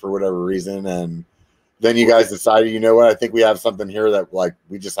feeling it for whatever reason. And then you guys decided, you know what, I think we have something here that like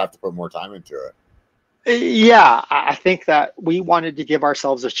we just have to put more time into it. Yeah, I think that we wanted to give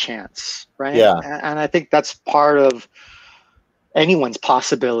ourselves a chance, right? Yeah. And I think that's part of anyone's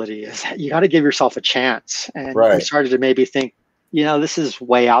possibility is you got to give yourself a chance. And we started to maybe think, this is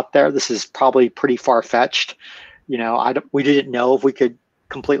way out there. This is probably pretty far-fetched. We didn't know if we could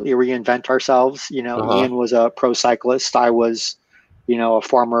completely reinvent ourselves. Ian was a pro cyclist. I was, a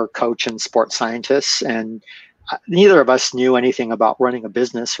former coach and sports scientist. And neither of us knew anything about running a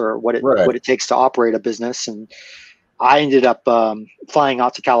business or what it takes to operate a business. And I ended up flying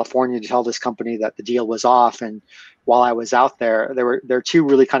out to California to tell this company that the deal was off. And while I was out there, there were two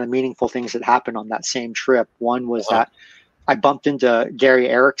really kind of meaningful things that happened on that same trip. One was that I bumped into Gary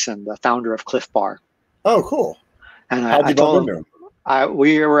Erickson, the founder of Cliff Bar. Oh, cool. And I told him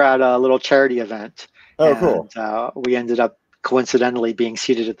we were at a little charity event. Oh, cool. We ended up coincidentally being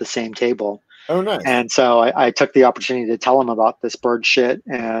seated at the same table. Oh, nice. And so I took the opportunity to tell him about this bird shit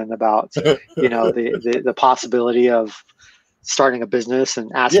and about, the possibility of starting a business,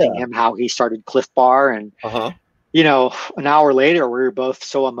 and asking him how he started Cliff Bar. And, an hour later, we were both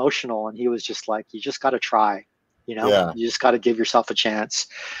so emotional, and he was just like, you just got to try, you just got to give yourself a chance.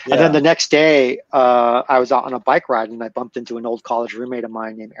 And then the next day, I was out on a bike ride, and I bumped into an old college roommate of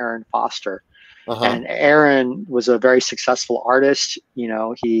mine named Aaron Foster. And Aaron was a very successful artist.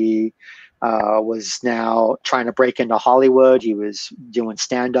 He was now trying to break into Hollywood. He was doing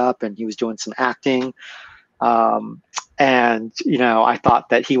stand-up, and he was doing some acting. I thought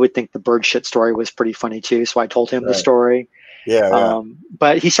that he would think the bird shit story was pretty funny too. So I told him the story.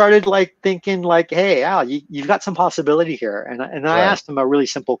 But he started thinking hey, Al, you've got some possibility here. And I asked him a really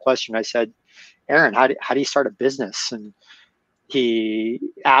simple question. I said, Aaron, how do you start a business? And he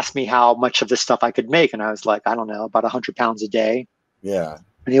asked me how much of this stuff I could make. And I was like, I don't know, about 100 pounds a day. Yeah.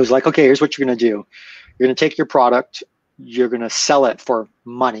 And he was like, okay, here's what you're going to do. You're going to take your product, you're going to sell it for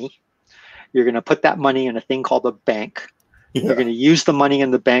money. You're going to put that money in a thing called a bank. You're going to use the money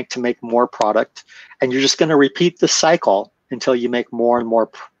in the bank to make more product. And you're just going to repeat the cycle until you make more and more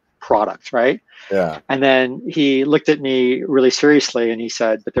product, right? Yeah. And then he looked at me really seriously, and he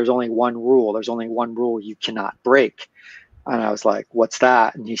said, but there's only one rule. There's only one rule you cannot break. And I was like, what's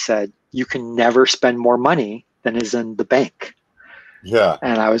that? And he said, you can never spend more money than is in the bank. Yeah.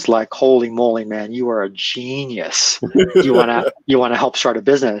 And I was like, holy moly, man, you are a genius. You want to help start a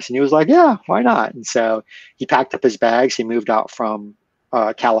business? And he was like, yeah, why not? And so he packed up his bags. He moved out from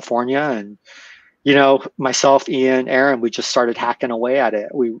California, and, myself, Ian, Aaron, we just started hacking away at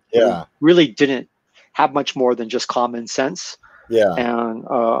it. We really didn't have much more than just common sense and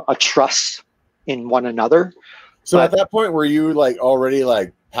a trust in one another. So at that point, were you already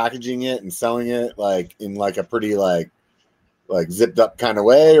packaging it and selling it in a pretty zipped up kind of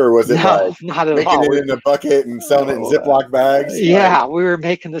way, or was it not at making all. it in a bucket and selling it in Ziploc bags? Yeah, we were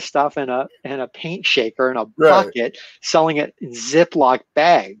making the stuff in a paint shaker in a bucket, selling it in Ziploc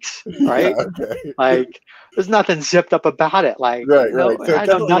bags, right? Okay. There's nothing zipped up about it. Right. So I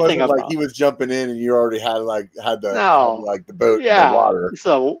know nothing about. He was jumping in and you already had the boat, in the water.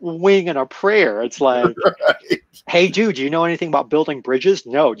 So wing and a prayer. It's like, hey, dude, do you know anything about building bridges?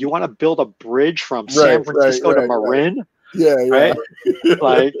 No. Do you want to build a bridge from San Francisco to Marin? Right. Yeah.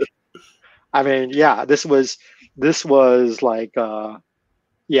 Right. This was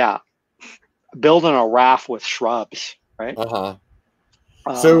building a raft with shrubs. Right.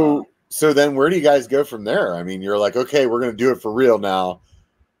 So then where do you guys go from there? I mean, you're like, okay, we're going to do it for real now.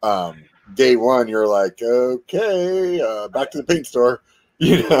 Day one, you're like, okay, back to the paint store.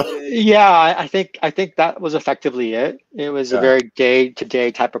 Yeah, I think that was effectively it. It was a very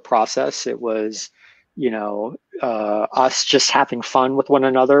day-to-day type of process. It was, us just having fun with one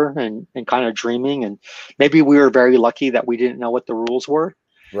another and kind of dreaming. And maybe we were very lucky that we didn't know what the rules were.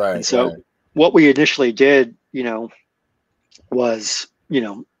 Right. And so what we initially did, was,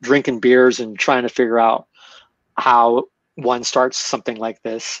 drinking beers and trying to figure out how one starts something like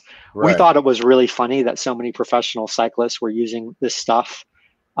this. Right. We thought it was really funny that so many professional cyclists were using this stuff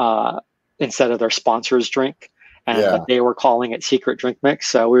instead of their sponsor's drink, and they were calling it secret drink mix.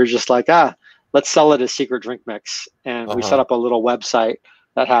 So we were just like, let's sell it as secret drink mix. And we set up a little website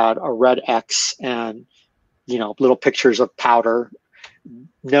that had a red X and, little pictures of powder,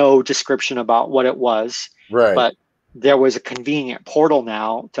 no description about what it was. Right. But there was a convenient portal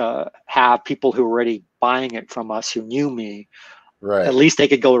now to have people who were already buying it from us who knew me. Right. At least they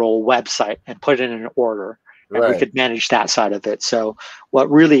could go to a website and put in an order, and we could manage that side of it. So what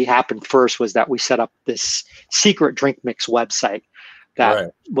really happened first was that we set up this secret drink mix website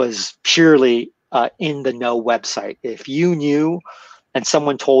that was purely in the know website. If you knew and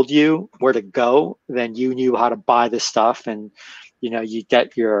someone told you where to go, then you knew how to buy this stuff, and you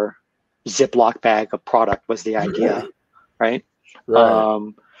get your Ziploc bag of product was the idea, right?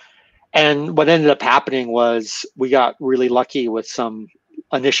 And what ended up happening was we got really lucky with some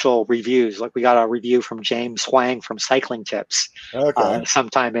initial reviews. Like we got a review from James Huang from Cycling Tips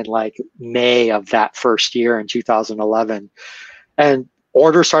sometime in May of that first year in 2011, and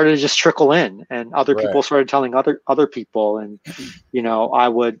orders started to just trickle in, and other people started telling other people, and I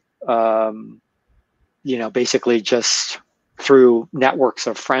would basically just through networks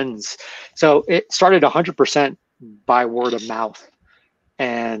of friends. So it started 100% by word of mouth.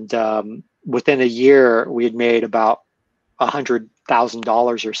 And within a year, we had made about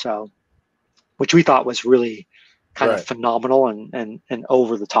 $100,000 or so, which we thought was really kind of phenomenal and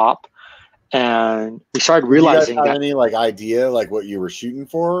over the top. And we started realizing that. Any idea what you were shooting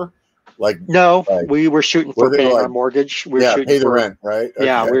for, Like no, we were shooting for paying our mortgage. We were shooting pay the rent, right? Okay.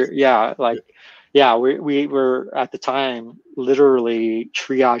 Yeah, we were at the time literally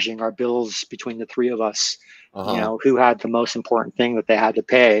triaging our bills between the three of us. You know, who had the most important thing that they had to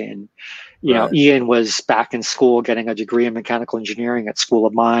pay. And you know, Ian was back in school getting a degree in mechanical engineering at School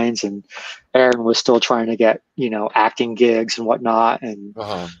of Mines, and Aaron was still trying to get, you know, acting gigs and whatnot. And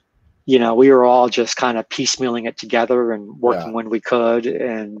you know, we were all just kind of piecemealing it together and working when we could.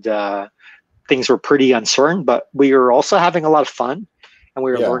 And things were pretty uncertain, but we were also having a lot of fun, and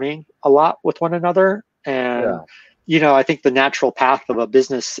we were learning a lot with one another. And you know, I think the natural path of a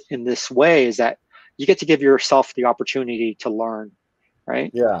business in this way is that you get to give yourself the opportunity to learn,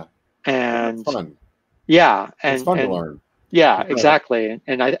 right? Yeah. And it's fun. And it's fun to learn. Yeah, exactly.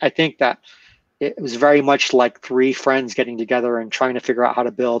 And I think that it was very much like three friends getting together and trying to figure out how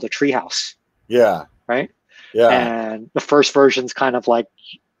to build a treehouse. Yeah. Right. Yeah. And the first version's kind of like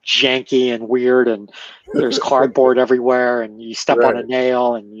janky and weird, and there's cardboard everywhere, and you step on a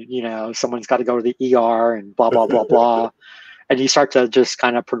nail, and you know, someone's got to go to the ER, and blah blah blah blah. And you start to just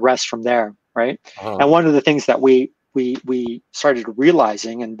kind of progress from there, right? And one of the things that we started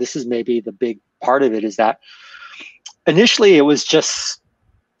realizing, and this is maybe the big part of it, is that initially it was just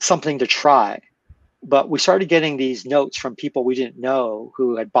something to try, but we started getting these notes from people we didn't know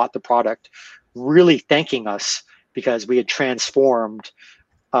who had bought the product, really thanking us because we had transformed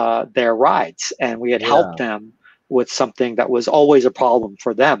their rides, and we had helped them with something that was always a problem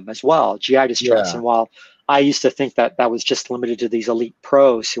for them as well, GI distress. And while I used to think that that was just limited to these elite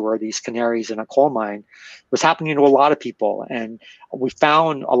pros who are these canaries in a coal mine, it was happening to a lot of people. And we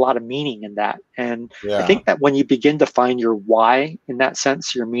found a lot of meaning in that. And I think that when you begin to find your why in that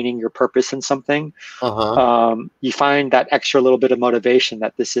sense, your meaning, your purpose in something, you find that extra little bit of motivation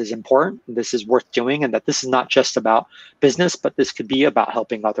that this is important, this is worth doing, and that this is not just about business, but this could be about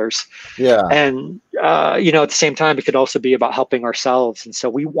helping others. And, you know, at the same time, it could also be about helping ourselves. And so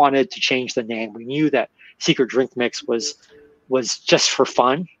we wanted to change the name. We knew that Secret Drink Mix was just for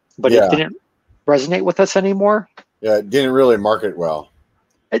fun, but it didn't resonate with us anymore. Yeah, it didn't really market well.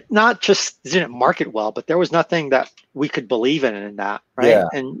 It not just didn't market well, but there was nothing that we could believe in that, right?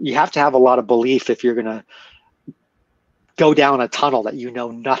 And you have to have a lot of belief if you're gonna go down a tunnel that you know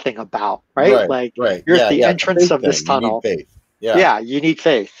nothing about, right? Like you're at the entrance of this tunnel. You need faith. You need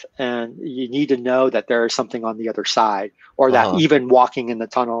faith, and you need to know that there is something on the other side, or that even walking in the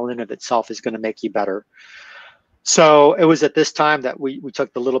tunnel in of itself is going to make you better. So it was at this time that we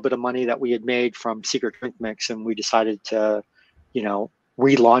took the little bit of money that we had made from Secret Drink Mix, and we decided to, you know,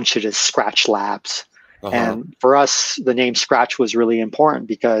 relaunch it as Scratch Labs. And for us, the name Scratch was really important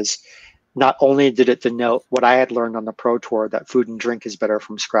because not only did it denote what I had learned on the Pro Tour, that food and drink is better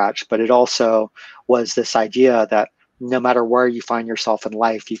from scratch, but it also was this idea that no matter where you find yourself in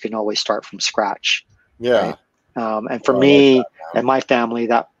life, you can always start from scratch. Right? And for me and my family,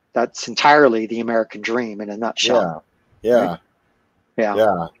 that's entirely the American dream in a nutshell. Yeah.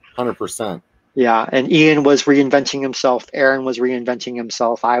 100%. Yeah. And Ian was reinventing himself. Aaron was reinventing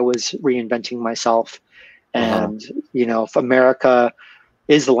himself. I was reinventing myself. And, you know, if America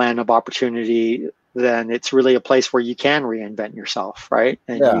is the land of opportunity, then it's really a place where you can reinvent yourself, right?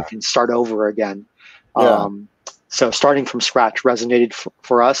 And you can start over again. So starting from scratch resonated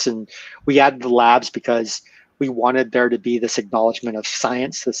for us. And we added the labs because we wanted there to be this acknowledgement of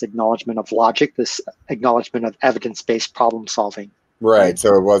science, this acknowledgement of logic, this acknowledgement of evidence-based problem solving. Right.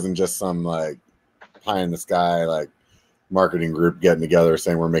 So it wasn't just some like pie in the sky, like marketing group getting together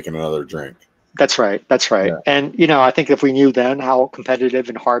saying we're making another drink. That's right. That's right. And, you know, I think if we knew then how competitive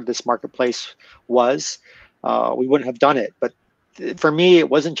and hard this marketplace was, we wouldn't have done it. But for me, it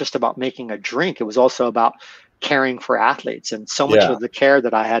wasn't just about making a drink. It was also about caring for athletes. And so much of the care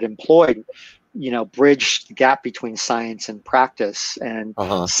that I had employed, you know, bridged the gap between science and practice. And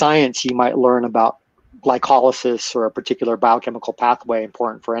science, you might learn about glycolysis or a particular biochemical pathway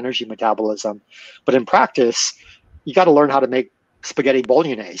important for energy metabolism. But in practice, you got to learn how to make spaghetti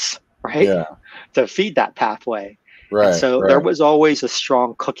bolognese, right? To feed that pathway. And so there was always a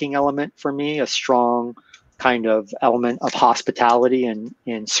strong cooking element for me, a strong kind of element of hospitality and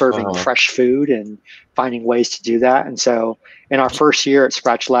in serving fresh food and finding ways to do that. And so in our first year at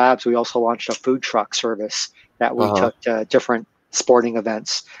Scratch Labs, we also launched a food truck service that we took to different sporting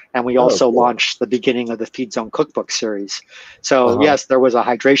events. And we also launched the beginning of the Feed Zone cookbook series. So yes, there was a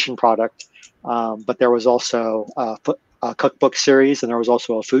hydration product, but there was also a cookbook series, and there was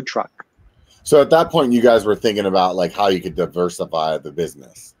also a food truck. So at that point, you guys were thinking about like how you could diversify the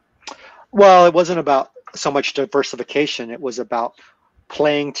business. Well, it wasn't about so much diversification. It was about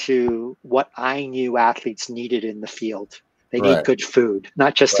playing to what I knew athletes needed in the field. They Right. need good food,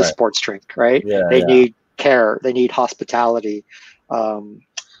 not just a Right. sports drink, right? Yeah, They yeah. need care. They need hospitality.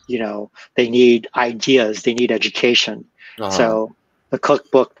 They need ideas. They need education. Uh-huh. So the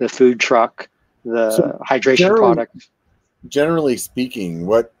cookbook, the food truck, the So hydration product. generally speaking,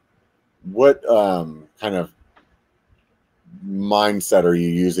 what kind of mindset are you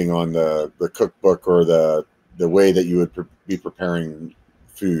using on the cookbook or the way that you would be preparing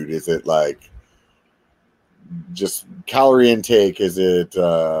food? Is it like just calorie intake? Is it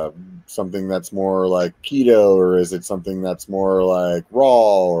something that's more like keto, or is it something that's more like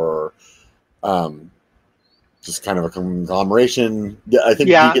raw, or just kind of a conglomeration? I think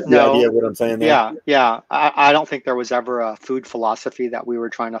you get the idea of what I'm saying there. Yeah. I don't think there was ever a food philosophy that we were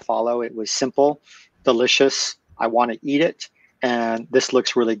trying to follow. It was simple, delicious. I want to eat it, and this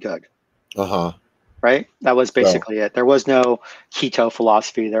looks really good. Uh-huh. Right? That was basically it. There was no keto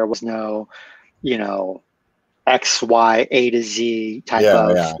philosophy. There was no, X, Y, A to Z type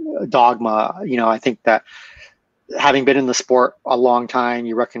of dogma. I think that having been in the sport a long time,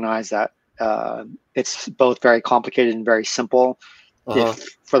 you recognize that it's both very complicated and very simple. Uh-huh.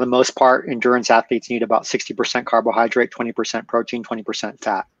 If, for the most part, endurance athletes need about 60% carbohydrate, 20% protein, 20%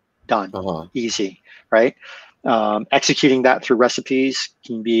 fat. Done. Uh-huh. Easy, right? Executing that through recipes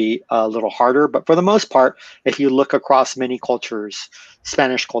can be a little harder, but for the most part, if you look across many cultures,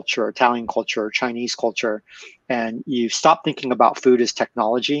 Spanish culture, Italian culture, Chinese culture, and you stop thinking about food as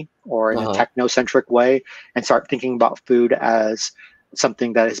technology or in a technocentric way and start thinking about food as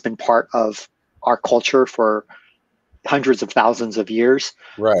something that has been part of our culture for hundreds of thousands of years,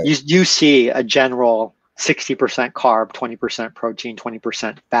 right? You see a general 60% carb, 20% protein,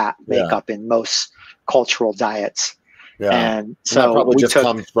 20% fat makeup in most cultural diets. Yeah. And so that probably just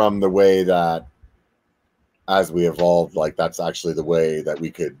comes from the way that as we evolved, like that's actually the way that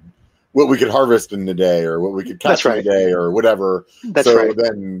what we could harvest in the day, or what we could catch in the day, or whatever.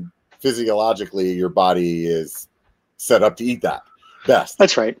 Then physiologically your body is set up to eat that best.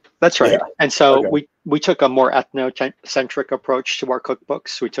 That's right. Yeah. And so we took a more ethnocentric approach to our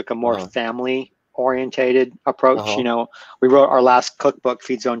cookbooks. We took a more family orientated approach. We wrote our last cookbook,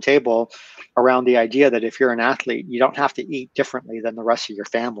 Feed Zone Table, around the idea that if you're an athlete, you don't have to eat differently than the rest of your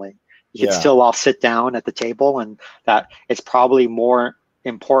family. You can still all sit down at the table, and that it's probably more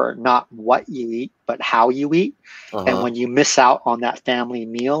important not what you eat, but how you eat. And when you miss out on that family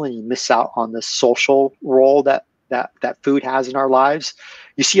meal and you miss out on the social role that food has in our lives,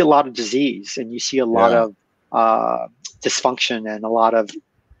 you see a lot of disease, and you see a lot of dysfunction and a lot of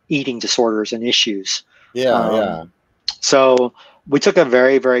eating disorders and issues. So we took a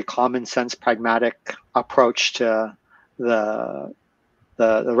very, very common sense, pragmatic approach to the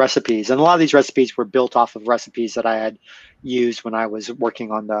recipes. And a lot of these recipes were built off of recipes that I had used when I was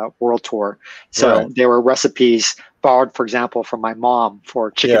working on the world tour. So they were recipes borrowed, for example, from my mom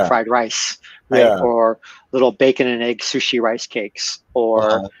for chicken fried rice, right? Or little bacon and egg sushi rice cakes,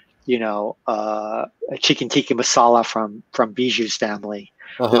 or chicken tikka masala from Biju's family,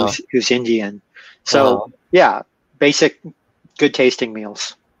 who's Indian. So basic, good tasting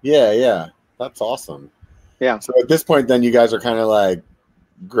meals. Yeah, that's awesome. Yeah. So at this point, then you guys are kind of like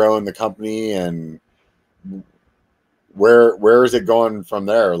growing the company, and where is it going from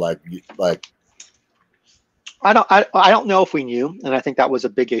there? Like I don't know if we knew, and I think that was a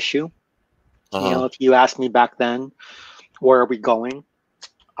big issue. If you asked me back then, where are we going,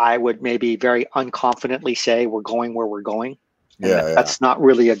 I would maybe very unconfidently say we're going where we're going. And that's not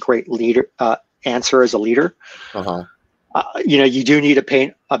really a great leader answer as a leader. You do need to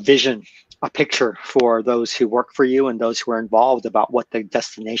paint a vision, a picture for those who work for you and those who are involved about what the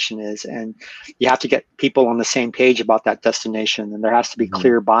destination is. And you have to get people on the same page about that destination. And there has to be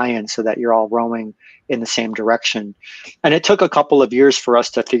clear buy-in so that you're all rowing in the same direction. And it took a couple of years for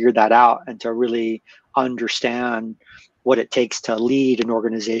us to figure that out and to really understand what it takes to lead an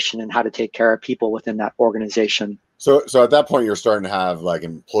organization and how to take care of people within that organization. So at that point, you're starting to have like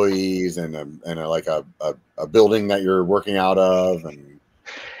employees and a building that you're working out of. And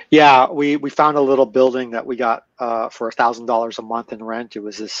yeah, we found a little building that we got for $1,000 a month in rent. It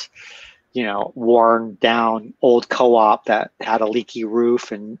was this, worn down old co-op that had a leaky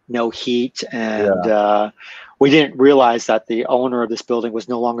roof and no heat. And we didn't realize that the owner of this building was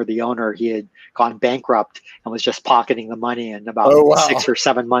no longer the owner. He had gone bankrupt and was just pocketing the money. And about 6 or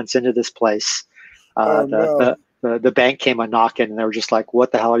 7 months into this place, the bank came a knocking, and they were just like,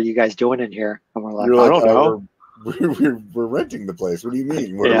 "What the hell are you guys doing in here?" And we're like, "I don't know. We're renting the place. What do you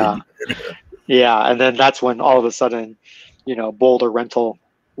mean?" Yeah. And then that's when all of a sudden, Boulder Rental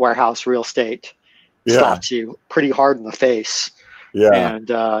Warehouse Real Estate slaps you pretty hard in the face Yeah. And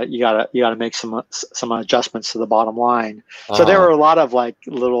you gotta make some adjustments to the bottom line. So there were a lot of like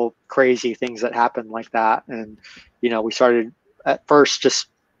little crazy things that happened like that, and we started at first just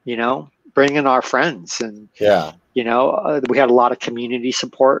bringing our friends, and Yeah. we had a lot of community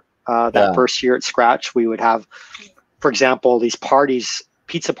support that first year at Scratch. We would have, for example, these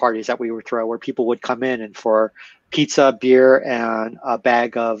pizza parties that we would throw, where people would come in, and for pizza, beer, and a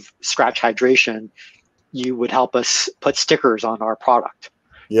bag of Scratch hydration, you would help us put stickers on our product.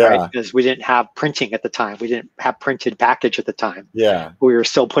 Yeah. Right? Because we didn't have printing at the time. We didn't have printed package at the time. Yeah. We were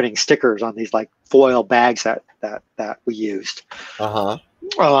still putting stickers on these like foil bags that we used. So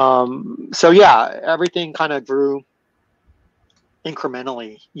yeah, everything kind of grew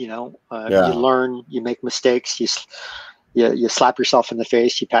incrementally. You learn, you make mistakes, you slap yourself in the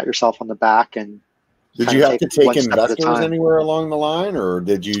face, you pat yourself on the back, and did you have to take investors anywhere along the line, or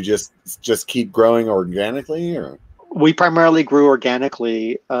did you just keep growing organically? Or we primarily grew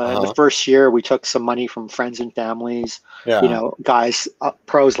organically. In the first year, we took some money from friends and families. Guys,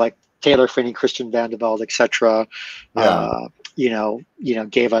 pros like Taylor Finney, Christian Vandeveld, etc.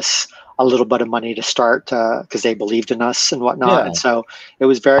 Gave us a little bit of money to start because they believed in us and whatnot. And so it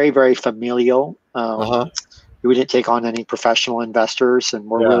was very, very familial. We didn't take on any professional investors, and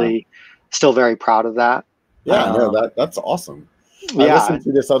we're really still very proud of that. That's awesome. I listened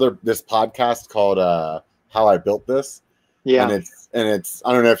to this podcast called How I Built This. And it's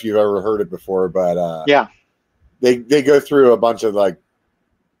I don't know if you've ever heard it before, but they go through a bunch of like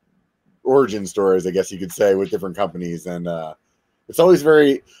origin stories, I guess you could say, with different companies, and it's always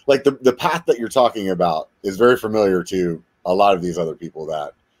very like the path that you're talking about is very familiar to a lot of these other people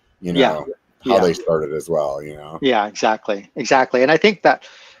that how they started as well. Yeah, exactly. And I think that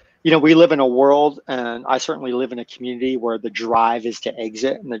we live in a world, and I certainly live in a community where the drive is to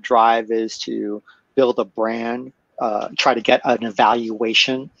exit, and the drive is to build a brand, try to get an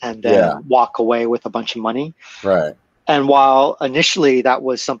evaluation, and then walk away with a bunch of money. Right. And while initially that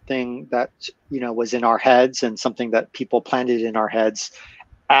was something that was in our heads and something that people planted in our heads,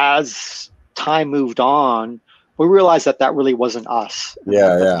 as time moved on, we realized that really wasn't us.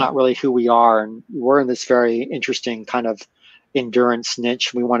 That's not really who we are, and we're in this very interesting kind of endurance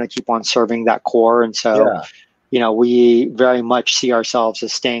niche. We want to keep on serving that core, and so we very much see ourselves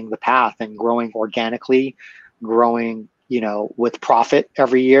as staying the path and growing organically, growing with profit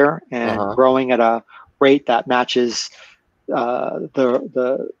every year, and growing at a rate that matches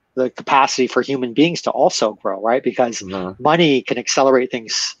the capacity for human beings to also grow, right? Because money can accelerate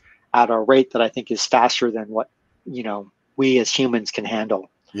things at a rate that I think is faster than what we as humans can handle.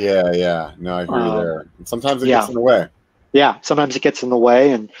 No, I hear you there. And sometimes it gets in the way. Sometimes it gets in the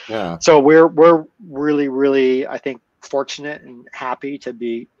way, and so we're really, really, I think, fortunate and happy to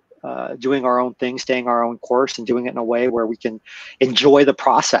be doing our own thing, staying our own course, and doing it in a way where we can enjoy the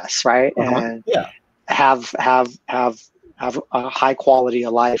process, right? And have a high quality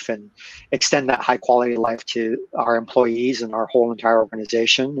of life, and extend that high quality of life to our employees and our whole entire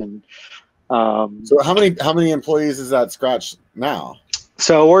organization. And so how many employees is that Scratch now?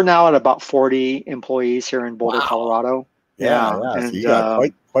 So we're now at about 40 employees here in Boulder, Colorado. And, so you got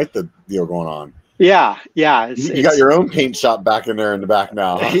quite the deal going on. You got your own paint shop back in there in the back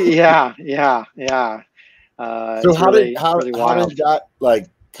now. So how did that like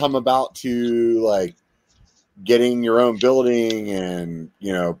come about to like getting your own building? And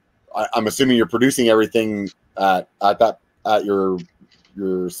I'm assuming you're producing everything at your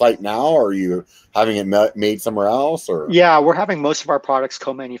site now, or are you having it made somewhere else? Or we're having most of our products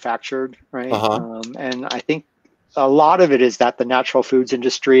co-manufactured, right? And I think a lot of it is that the natural foods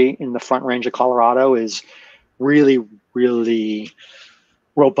industry in the Front Range of Colorado is really, really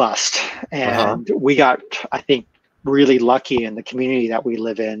robust. And we got, I think, really lucky in the community that we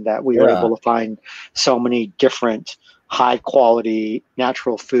live in, that we were able to find so many different high quality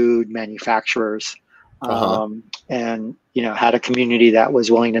natural food manufacturers. And had a community that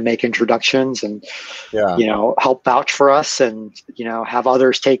was willing to make introductions and help vouch for us, and have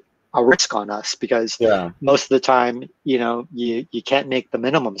others take a risk on us, because most of the time you can't make the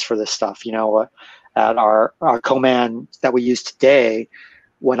minimums for this stuff. At our co-man that we use today,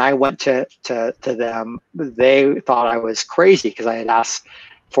 when I went to them, they thought I was crazy because I had asked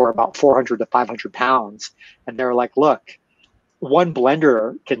for about 400 to 500 pounds, and they were like, look, one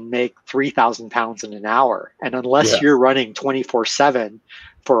blender can make 3,000 pounds in an hour, and unless you're running 24/7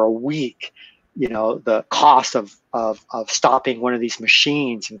 for a week, the cost of stopping one of these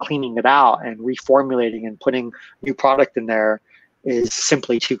machines and cleaning it out and reformulating and putting new product in there is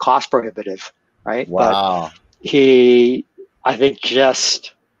simply too cost prohibitive, right? Wow. But I think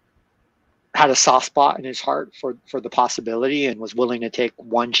just had a soft spot in his heart for the possibility and was willing to take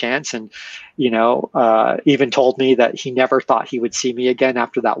one chance. And, even told me that he never thought he would see me again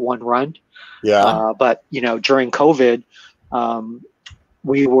after that one run. Yeah. But, during COVID,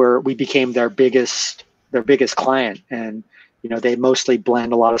 we became their biggest client. And, they mostly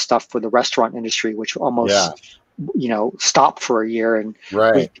blend a lot of stuff for the restaurant industry, which almost, stopped for a year. And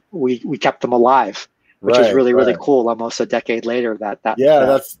right. we kept them alive, which is really, really cool. Almost a decade later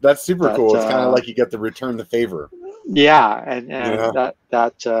that's super cool. It's kind of like you get to return the favor. Yeah. And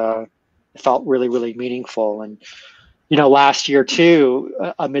that felt really, really meaningful. And, last year too,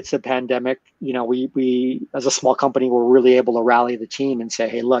 amidst the pandemic, we as a small company were really able to rally the team and say,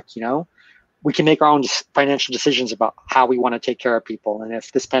 hey, look, we can make our own financial decisions about how we want to take care of people. And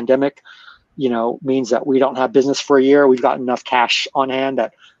if this pandemic, means that we don't have business for a year, we've got enough cash on hand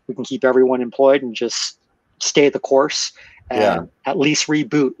that we can keep everyone employed and just stay the course and at least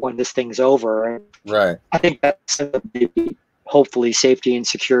reboot when this thing's over. And right. I think that's hopefully safety and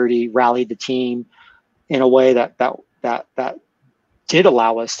security rallied the team in a way that did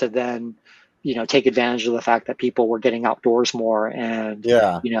allow us to then, take advantage of the fact that people were getting outdoors more and,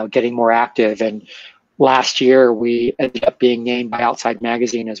 getting more active. And last year, we ended up being named by Outside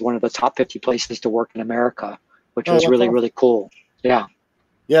Magazine as one of the top 50 places to work in America, which was really, awesome. Really cool. Yeah.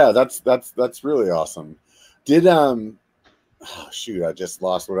 Yeah, that's really awesome. Did shoot, I just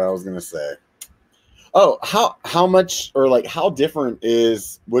lost what I was gonna say. Oh, how much or like how different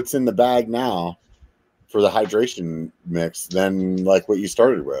is what's in the bag now for the hydration mix than like what you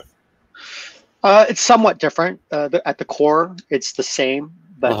started with? It's somewhat different. At the core, it's the same,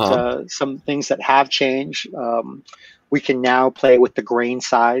 but some things that have changed. We can now play with the grain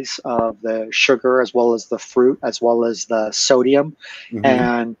size of the sugar as well as the fruit as well as the sodium.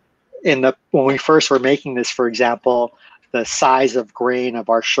 And when we first were making this, for example, the size of grain of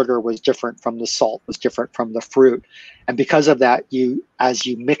our sugar was different from the salt, was different from the fruit. And because of that, as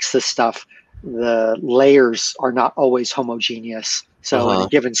you mix this stuff, the layers are not always homogeneous. So in a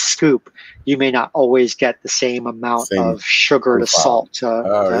given scoop, you may not always get the same amount of sugar to salt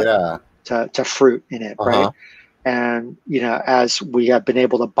to fruit in it, right? And, as we have been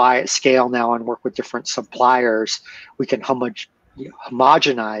able to buy at scale now and work with different suppliers, we can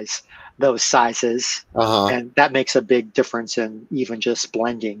homogenize those sizes. And that makes a big difference in even just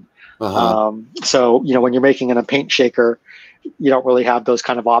blending. So, when you're making in a paint shaker, you don't really have those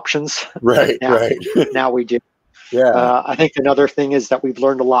kind of options. Right, right. Now we do. Yeah. I think another thing is that we've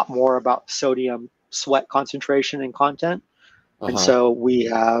learned a lot more about sodium sweat concentration and content. And so we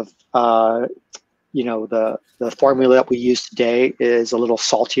have, the formula that we use today is a little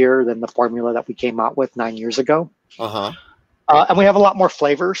saltier than the formula that we came out with 9 years ago. And we have a lot more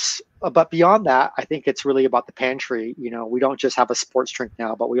flavors. But beyond that, I think it's really about the pantry. We don't just have a sports drink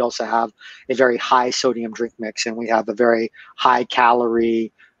now, but we also have a very high sodium drink mix, and we have a very high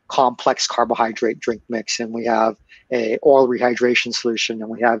calorie, complex carbohydrate drink mix, and we have a oil rehydration solution, and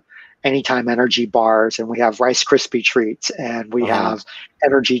we have Anytime energy bars, and we have Rice Krispie treats, and we have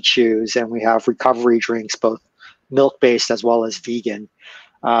energy chews, and we have recovery drinks, both milk-based as well as vegan.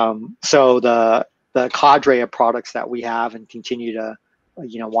 So the cadre of products that we have and continue to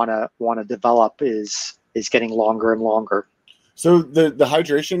want to develop is getting longer and longer. So the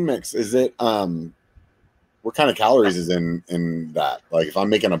hydration mix, is it what kind of calories is in that? Like if I'm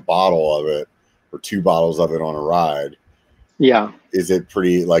making a bottle of it or 2 bottles of it on a ride, is it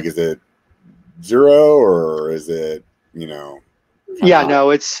pretty, like, is it 0 or is it, no,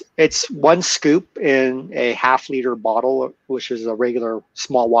 it's 1 scoop in a half-liter bottle, which is a regular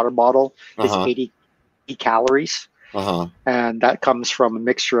small water bottle, is 80 calories. And that comes from a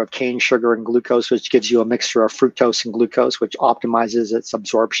mixture of cane sugar and glucose, which gives you a mixture of fructose and glucose, which optimizes its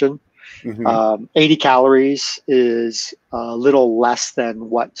absorption. 80 calories is a little less than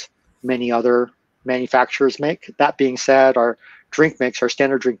what many other manufacturers make. That being said, our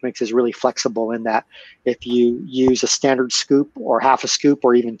standard drink mix is really flexible in that if you use a standard scoop or half a scoop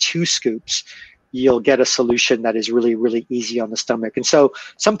or even 2 scoops, you'll get a solution that is really, really easy on the stomach. And so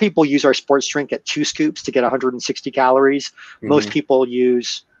some people use our sports drink at 2 scoops to get 160 calories. Most people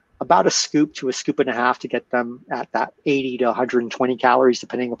use about a scoop to a scoop and a half to get them at that 80 to 120 calories,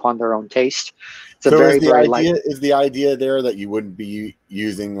 depending upon their own taste. It's so is the idea there that you wouldn't be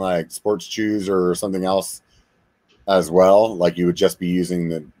using like sports chews or something else as well? Like you would just be using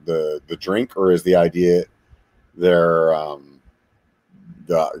the drink, or is the idea there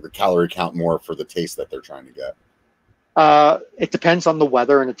the calorie count more for the taste that they're trying to get? It depends on the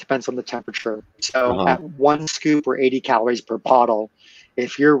weather and it depends on the temperature. So at 1 scoop or 80 calories per bottle,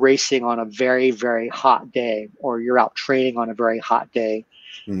 if you're racing on a very, very hot day or you're out training on a very hot day,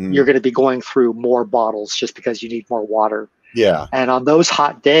 you're going to be going through more bottles just because you need more water. Yeah. And on those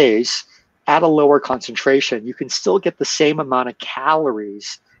hot days, at a lower concentration, you can still get the same amount of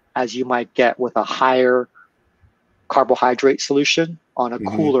calories as you might get with a higher carbohydrate solution on a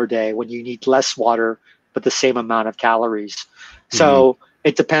cooler day when you need less water, but the same amount of calories. So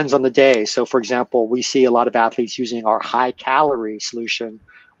it depends on the day. So for example, we see a lot of athletes using our high calorie solution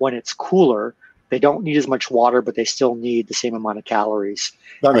when it's cooler. They don't need as much water, but they still need the same amount of calories.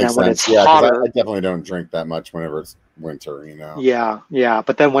 That makes sense. When it's yeah, hotter, I definitely don't drink that much whenever it's winter, Yeah.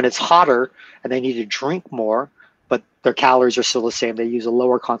 But then when it's hotter and they need to drink more, but their calories are still the same, they use a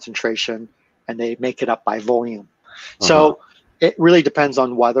lower concentration and they make it up by volume. So it really depends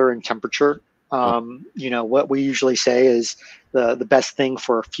on weather and temperature. What we usually say is the best thing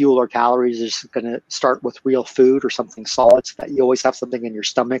for fuel or calories is going to start with real food or something solid, so that you always have something in your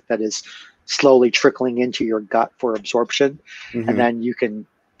stomach that is slowly trickling into your gut for absorption. And then you can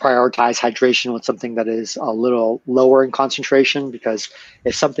prioritize hydration with something that is a little lower in concentration, because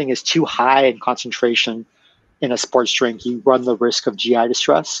if something is too high in concentration in a sports drink, you run the risk of GI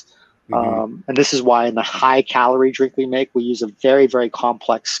distress. And this is why in the high calorie drink we make, we use a very, very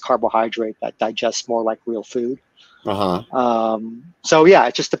complex carbohydrate that digests more like real food. So yeah,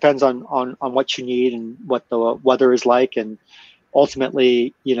 it just depends on what you need and what the weather is like. And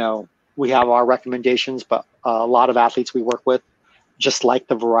ultimately, we have our recommendations, but a lot of athletes we work with just like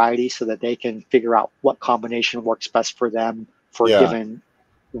the variety so that they can figure out what combination works best for them for a given,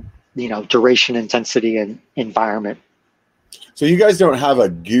 duration, intensity, and environment. So you guys don't have a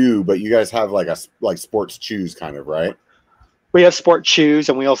goo, but you guys have like sports chews kind of, right? We have sport chews,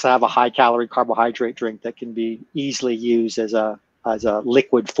 and we also have a high calorie carbohydrate drink that can be easily used as a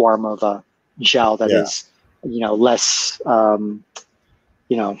liquid form of a gel that is, less,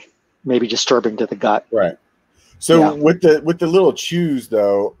 maybe disturbing to the gut. Right. So with the little chews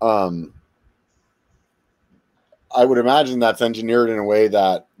though, I would imagine that's engineered in a way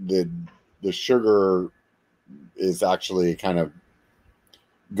that the sugar is actually kind of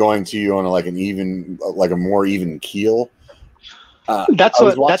going to you on a more even keel. That's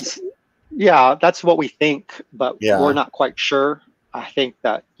what we think, but we're not quite sure. I think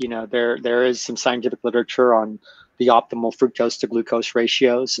that there is some scientific literature on the optimal fructose to glucose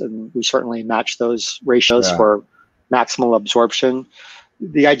ratios, and we certainly match those ratios for maximal absorption.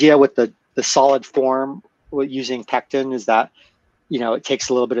 The idea with the solid form using pectin is that it takes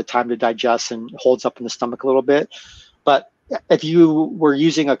a little bit of time to digest and holds up in the stomach a little bit. But if you were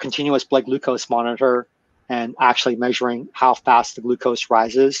using a continuous blood glucose monitor and actually measuring how fast the glucose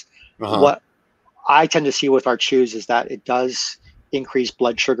rises, what I tend to see with our chews is that it does increase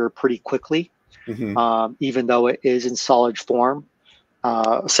blood sugar pretty quickly, even though it is in solid form.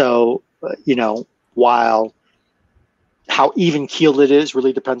 While how even keeled it is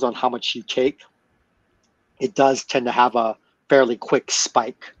really depends on how much you take, it does tend to have a fairly quick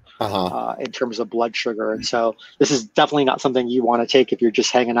spike in terms of blood sugar. And so this is definitely not something you want to take if you're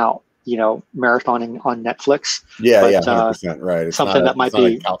just hanging out, marathoning on Netflix. 100%, right. It's something that might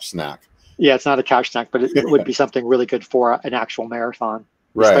be a couch snack. Yeah, it's not a couch snack, but it would be something really good for an actual marathon,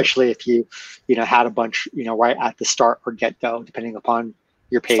 especially if you had a bunch, right at the start or get go, depending upon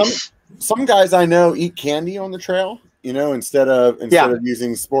your pace. Some guys I know eat candy on the trail, instead of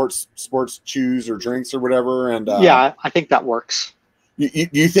using sports chews or drinks or whatever. And I think that works.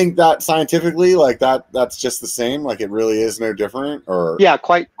 You think that scientifically, that's just the same? Like it really is no different? Or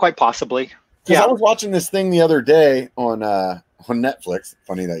quite possibly. Because I was watching this thing the other day on Netflix.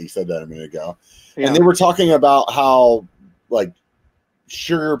 Funny that you said that a minute ago. And they were talking about how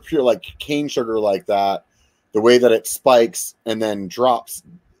sugar, pure cane sugar like that, the way that it spikes and then drops.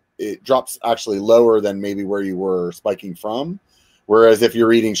 It drops actually lower than maybe where you were spiking from. Whereas if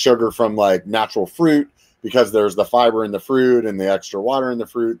you're eating sugar from natural fruit, because there's the fiber in the fruit and the extra water in the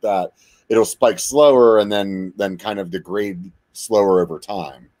fruit, that it'll spike slower and then kind of degrade slower over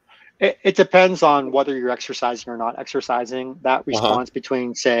time. It depends on whether you're exercising or not exercising. That response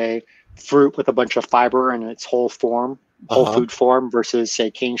between, say, fruit with a bunch of fiber in its whole form, whole food form, versus, say,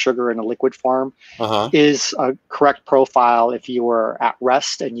 cane sugar in a liquid form is a correct profile if you were at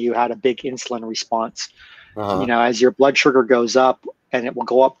rest and you had a big insulin response. As your blood sugar goes up, and it will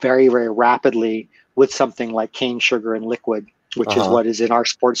go up very, very rapidly with something like cane sugar in liquid, which is what is in our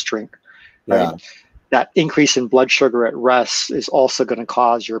sports drink. Right? That increase in blood sugar at rest is also going to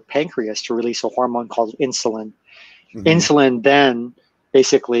cause your pancreas to release a hormone called insulin. Insulin then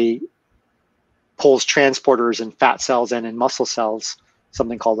basically pulls transporters in fat cells and in muscle cells,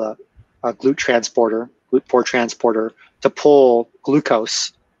 something called a GLUT transporter, GLUT4 transporter, to pull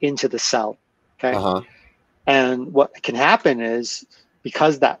glucose into the cell. Okay. And what can happen is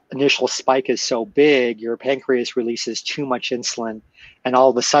because that initial spike is so big, your pancreas releases too much insulin, and all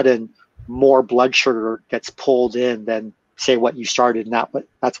of a sudden more blood sugar gets pulled in than say what you started, and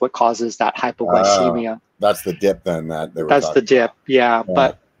that's what causes that hypoglycemia. That's the dip then that they were That's the dip, about. yeah.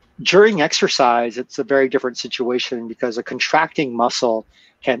 But during exercise, it's a very different situation because a contracting muscle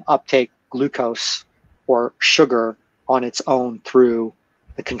can uptake glucose or sugar on its own through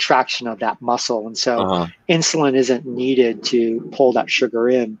the contraction of that muscle. And so insulin isn't needed to pull that sugar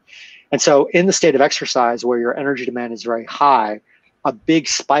in. And so in the state of exercise where your energy demand is very high, a big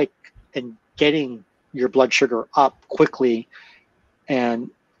spike in getting your blood sugar up quickly and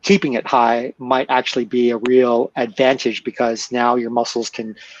keeping it high might actually be a real advantage, because now your muscles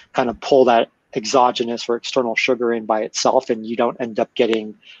can kind of pull that exogenous or external sugar in by itself, and you don't end up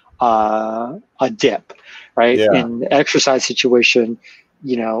getting a dip, right? Yeah. In the exercise situation,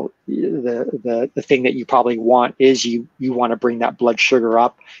 you know, the thing that you probably want is you want to bring that blood sugar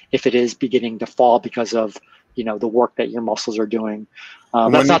up if it is beginning to fall because of, you know, the work that your muscles are doing.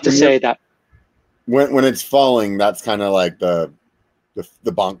 That's not to say that when it's falling, that's kind of like the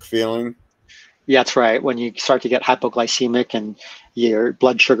bonk feeling. Yeah, that's right. When you start to get hypoglycemic and your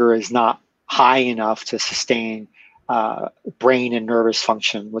blood sugar is not high enough to sustain brain and nervous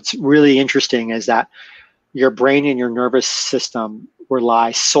function. What's really interesting is that your brain and your nervous system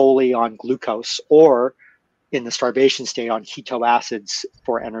rely solely on glucose, or in the starvation state on keto acids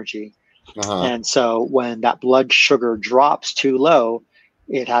for energy. And so when that blood sugar drops too low,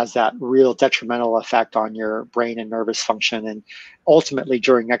 it has that real detrimental effect on your brain and nervous function. And ultimately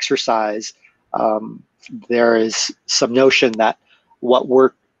during exercise, there is some notion that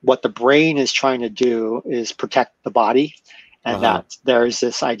what the brain is trying to do is protect the body, and that there is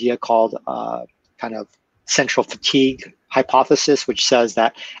this idea called kind of central fatigue hypothesis, which says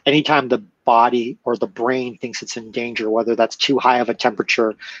that anytime the body or the brain thinks it's in danger, whether that's too high of a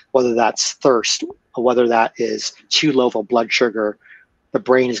temperature, whether that's thirst, or whether that is too low of a blood sugar, the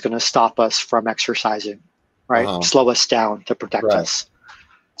brain is going to stop us from exercising, right? Slow us down to protect us.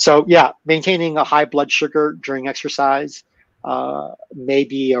 So yeah, maintaining a high blood sugar during exercise may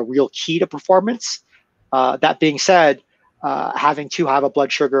be a real key to performance. That being said, having too high of a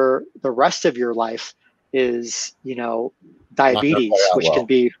blood sugar the rest of your life is, you know, diabetes, which can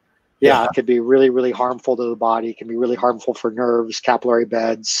be, it can be really, really harmful to the body. It can be really harmful for nerves, capillary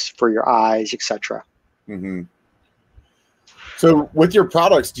beds, for your eyes, etc. So with your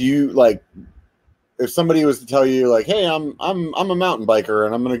products, do you, like, if somebody was to tell you like, hey, I'm a mountain biker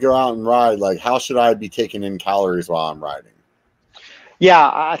and I'm going to go out and ride, like, how should I be taking in calories while I'm riding?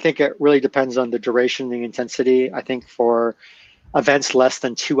 Yeah, I think it really depends on the duration and the intensity. I think for events less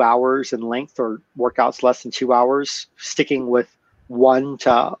than 2 hours in length, or workouts less than 2 hours, sticking with one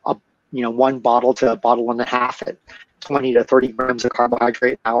bottle to a bottle and a half at 20 to 30 grams of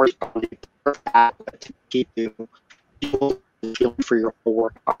carbohydrate an hour is probably perfect to keep you feeling for your whole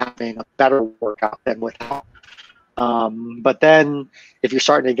workout, having a better workout than without. But then if you're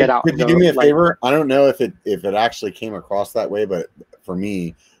starting to get out, could you do me a favor? I don't know if it actually came across that way, but for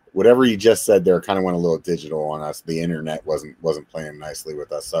me, whatever you just said there kind of went a little digital on us. The internet wasn't playing nicely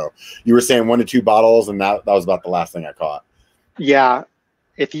with us. So you were saying 1 to 2 bottles, and that was about the last thing I caught. Yeah.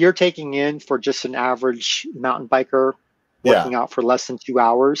 If you're taking in for just an average mountain biker working out for less than 2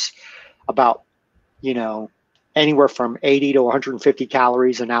 hours, about, you know, anywhere from 80 to 150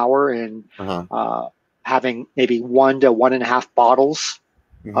 calories an hour, and having maybe 1 to 1.5 bottles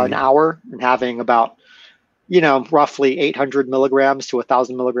an hour, and having about, you know, roughly 800 milligrams to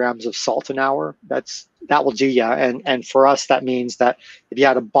 1,000 milligrams of salt an hour. That will do you. And for us, that means that if you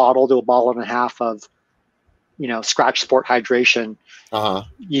had a bottle to a bottle and a half of, you know, Scratch Sport hydration,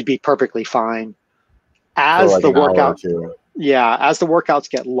 you'd be perfectly fine. As the workouts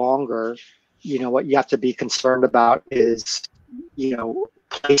get longer, you know, what you have to be concerned about is, you know,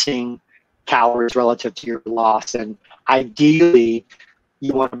 placing calories relative to your loss. And ideally,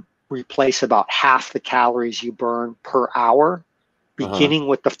 you want to replace about half the calories you burn per hour, beginning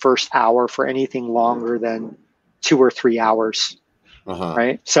with the first hour for anything longer than 2 or 3 hours,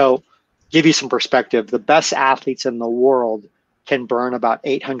 right? So give you some perspective, the best athletes in the world can burn about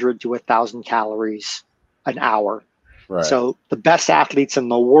 800 to 1,000 calories an hour. Right. So the best athletes in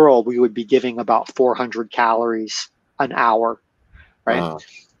the world, we would be giving about 400 calories an hour, right?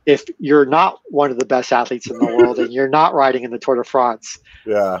 If you're not one of the best athletes in the world and you're not riding in the Tour de France,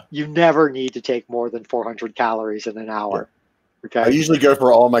 you never need to take more than 400 calories in an hour. Okay. I usually go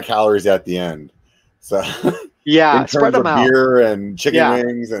for all my calories at the end. So spread them out. Beer and chicken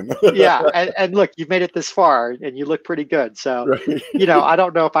wings and and look, you've made it this far and you look pretty good. So you know, I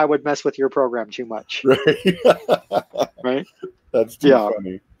don't know if I would mess with your program too much. Right. Right. That's too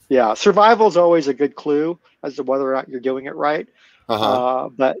funny. Yeah, survival is always a good clue as to whether or not you're doing it right.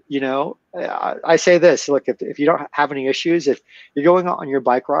 But I say this: look, if you don't have any issues, if you're going on your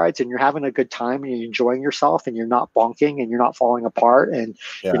bike rides and you're having a good time and you're enjoying yourself and you're not bonking and you're not falling apart and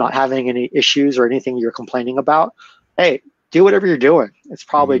you're not having any issues or anything you're complaining about, hey, do whatever you're doing. It's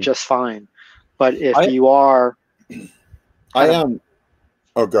probably just fine. But if you are, oh,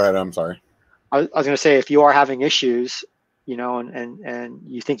 go ahead. I'm sorry. I was going to say, if you are having issues, and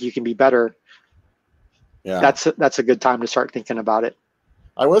you think you can be better, that's a good time to start thinking about it.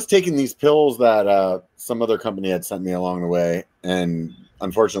 I was taking these pills that some other company had sent me along the way, and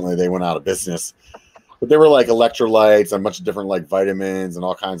unfortunately they went out of business. But they were like electrolytes and a bunch of different like vitamins and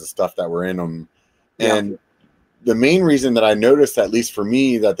all kinds of stuff that were in them. Yeah. And the main reason that I noticed, at least for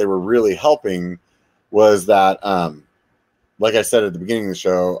me, that they were really helping was that, like I said at the beginning of the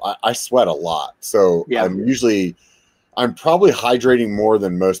show, I sweat a lot. So I'm probably hydrating more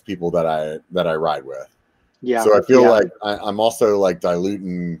than most people that I ride with. Yeah. So I feel like I'm also like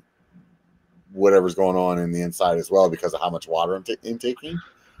diluting whatever's going on in the inside as well because of how much water I'm intaking.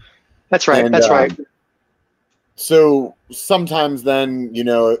 That's right. And, that's right. So sometimes then,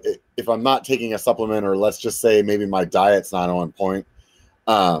 if I'm not taking a supplement, or let's just say maybe my diet's not on point,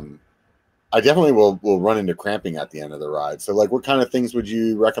 I definitely will run into cramping at the end of the ride. So like, what kind of things would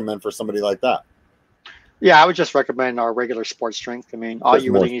you recommend for somebody like that? Yeah, I would just recommend our regular sports drink. I mean, all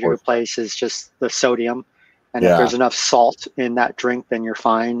you really need to replace is just the sodium. And if there's enough salt in that drink, then you're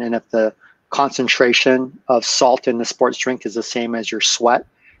fine. And if the concentration of salt in the sports drink is the same as your sweat,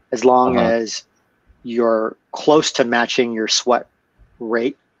 as long as you're close to matching your sweat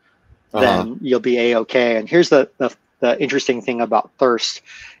rate, then you'll be A-okay. And here's the interesting thing about thirst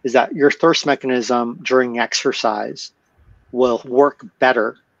is that your thirst mechanism during exercise will work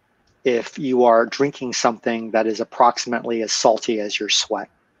better if you are drinking something that is approximately as salty as your sweat.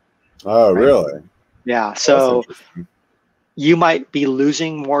 Oh, right? Really? Yeah. So you might be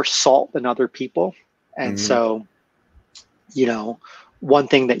losing more salt than other people. And so, one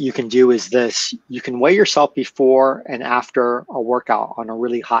thing that you can do is this: you can weigh yourself before and after a workout on a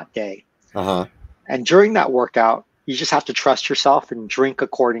really hot day. And during that workout, you just have to trust yourself and drink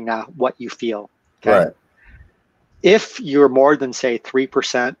according to what you feel. Okay? Right. If you're more than, say,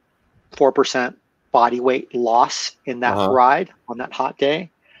 3%, 4% body weight loss in that ride on that hot day,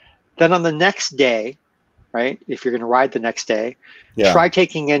 then on the next day, right, if you're going to ride the next day, try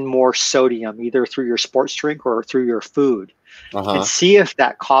taking in more sodium, either through your sports drink or through your food, and see if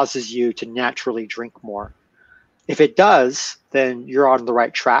that causes you to naturally drink more. If it does, then you're on the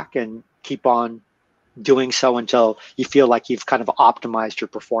right track, and keep on doing so until you feel like you've kind of optimized your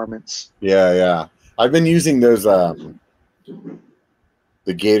performance. Yeah. I've been using those, the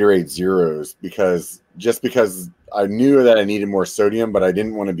Gatorade Zeros, because I knew that I needed more sodium, but I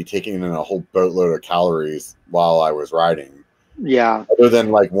didn't want to be taking in a whole boatload of calories while I was riding. Yeah. Other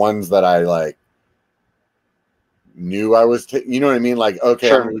than like ones that I like knew I was, you know what I mean? Like,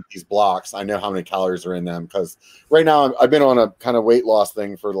 okay, I'm gonna eat these blocks. I know how many calories are in them, because right now I've been on a kind of weight loss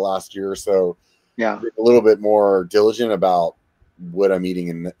thing for the last year or so. Yeah. A little bit more diligent about what I'm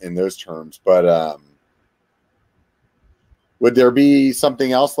eating in those terms. But would there be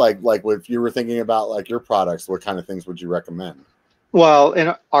something else like if you were thinking about like your products, what kind of things would you recommend? Well,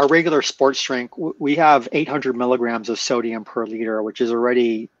 in our regular sports drink, we have 800 milligrams of sodium per liter, which is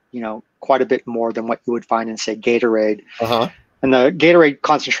already, quite a bit more than what you would find in, say, Gatorade. And the Gatorade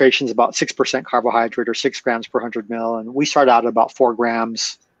concentration is about 6% carbohydrate, or 6 grams per 100 mil. And we start out at about 4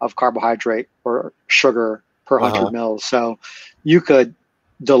 grams of carbohydrate or sugar per 100 mils. So you could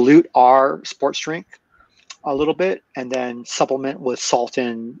dilute our sports drink a little bit and then supplement with salt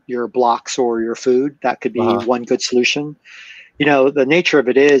in your blocks or your food. That could be one good solution. The nature of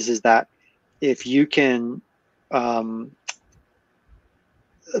it is that if you can, the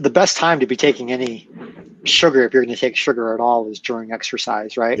best time to be taking any sugar, if you're going to take sugar at all, is during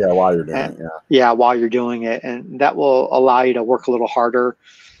exercise, right? Yeah, while you're doing it. Yeah, while you're doing it. And that will allow you to work a little harder,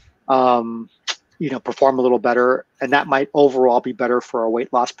 perform a little better. And that might overall be better for a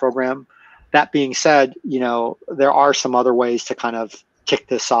weight loss program. That being said, there are some other ways to kind of kick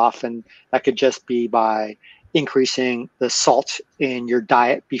this off, and that could just be by increasing the salt in your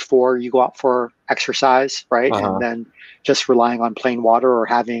diet before you go out for exercise, right? And then just relying on plain water, or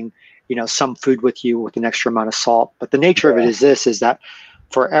having, some food with you with an extra amount of salt. But the nature of it is that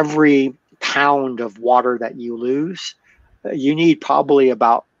for every pound of water that you lose, you need probably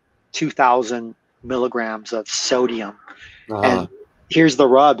about 2,000 milligrams of sodium. And here's the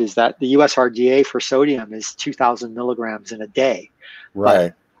rub, is that the USRDA for sodium is 2,000 milligrams in a day.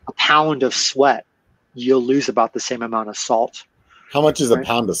 Right. But a pound of sweat, you'll lose about the same amount of salt. How much is a right?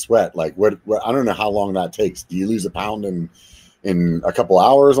 pound of sweat? Like what I don't know how long that takes. Do you lose a pound in a couple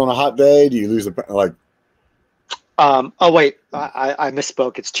hours on a hot day? Do you lose like? Oh wait, I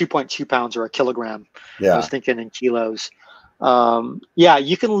misspoke. It's 2.2 pounds or a kilogram. I Yeah. was thinking in kilos. Yeah,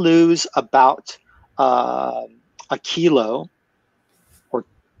 you can lose about a kilo or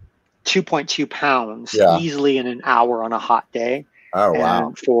 2.2 pounds Yeah. easily in an hour on a hot day. Oh, wow.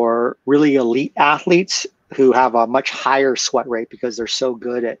 And for really elite athletes who have a much higher sweat rate because they're so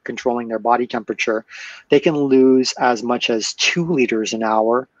good at controlling their body temperature, they can lose as much as 2 liters an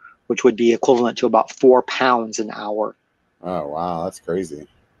hour, which would be equivalent to about 4 pounds an hour. Oh, wow. That's crazy.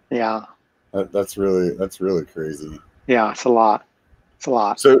 Yeah. That's really crazy. Yeah, it's a lot. It's a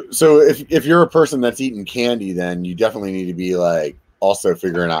lot. So if you're a person that's eating candy, then you definitely need to be like also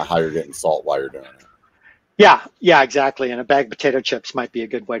figuring out how you're getting salt while you're doing it. Yeah, exactly. And a bag of potato chips might be a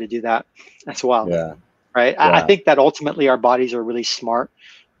good way to do that as well. Yeah. Right. Yeah. I think that ultimately our bodies are really smart.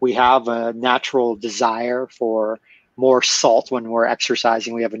 We have a natural desire for more salt when we're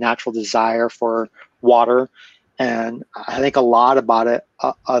exercising. We have a natural desire for water. And I think a lot about it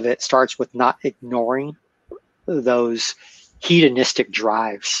of it starts with not ignoring those hedonistic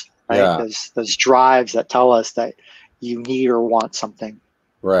drives, right? Yeah. Those drives that tell us that you need or want something.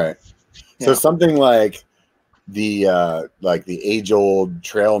 Right. So Yeah. something like the age old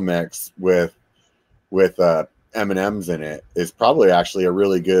trail mix with M&Ms in it is probably actually a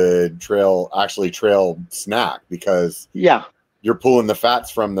really good trail snack, because Yeah. you're pulling the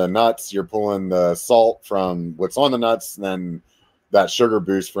fats from the nuts, you're pulling the salt from what's on the nuts, and then that sugar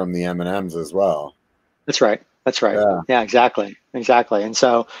boost from the M&Ms as well. That's right. Yeah, exactly. And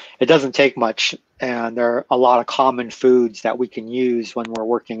so it doesn't take much. And there are a lot of common foods that we can use when we're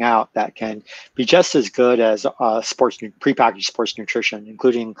working out that can be just as good as prepackaged sports nutrition,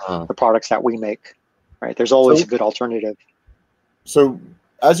 including the products that we make. Right. There's always a good alternative. So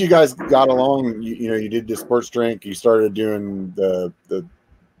as you guys got along, you did the sports drink, you started doing the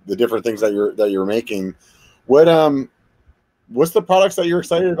different things that you're making. What's the products that you're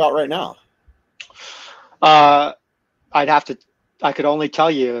excited about right now? I could only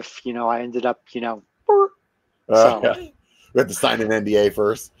tell you if, I ended up, Yeah. We have to sign an NDA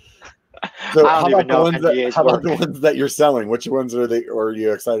first. So I don't even know if NDAs how work. about the ones that you're selling? Which ones are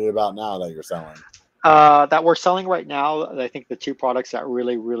you excited about now that you're selling? That we're selling right now, I think the two products that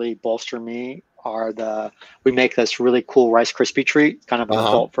really, really bolster me are we make this really cool Rice Krispie treat, kind of an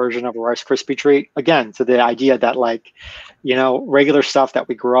adult version of a Rice Krispie treat. Again, to the idea that regular stuff that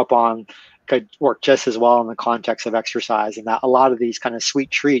we grew up on could work just as well in the context of exercise, and that a lot of these kind of sweet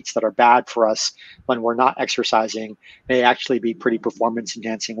treats that are bad for us when we're not exercising may actually be pretty performance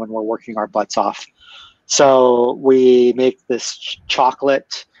enhancing when we're working our butts off. So we make this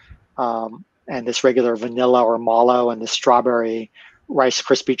chocolate and this regular vanilla or mallow and this strawberry Rice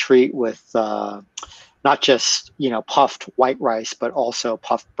Krispie treat with not just puffed white rice, but also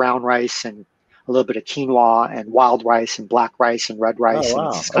puffed brown rice and a little bit of quinoa and wild rice and black rice and red rice. Oh, wow.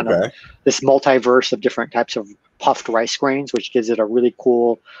 And it's kind of this multiverse of different types of puffed rice grains, which gives it a really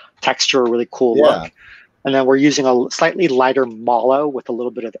cool texture, really cool look. And then we're using a slightly lighter mallow with a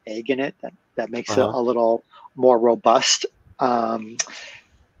little bit of egg in it that makes it a little more robust. And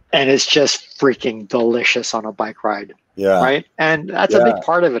it's just freaking delicious on a bike ride. Yeah. Right. And that's a big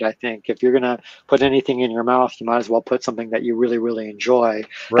part of it, I think. If you're going to put anything in your mouth, you might as well put something that you really, really enjoy.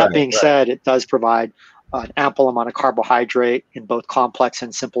 That being said, it does provide an ample amount of carbohydrate in both complex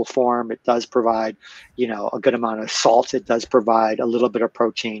and simple form. It does provide, a good amount of salt. It does provide a little bit of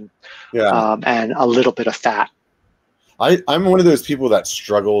protein and a little bit of fat. I'm one of those people that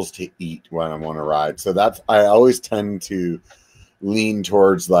struggles to eat when I'm on a ride. So I always tend to lean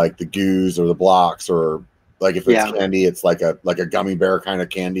towards like the goos or the blocks, or like if it's candy, it's like a gummy bear kind of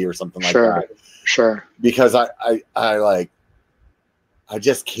candy or something like that. Sure. Because I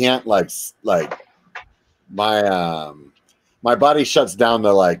just can't like my body shuts down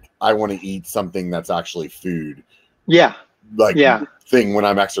the I want to eat something that's actually food. Thing when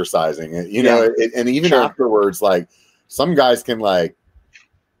I'm exercising, and even afterwards, some guys can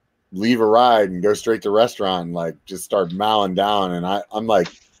leave a ride and go straight to restaurant and just start mowing down, and I'm like,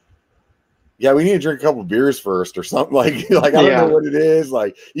 yeah, we need to drink a couple beers first or something. I don't know what it is.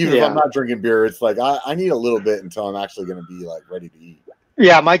 Even if I'm not drinking beer, it's I need a little bit until I'm actually going to be ready to eat.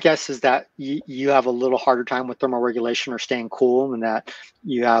 Yeah, my guess is that you have a little harder time with thermoregulation or staying cool, and that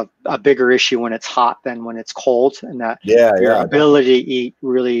you have a bigger issue when it's hot than when it's cold, and that your ability to eat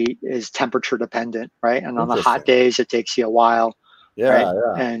really is temperature dependent, right? And on the hot days, it takes you a while.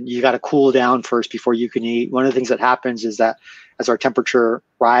 And you got to cool down first before you can eat. One of the things that happens is that as our temperature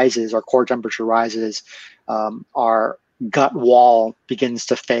rises, our core temperature rises, our gut wall begins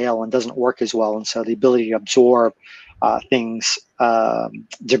to fail and doesn't work as well. And so the ability to absorb things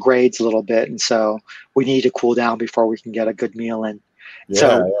degrades a little bit. And so we need to cool down before we can get a good meal in.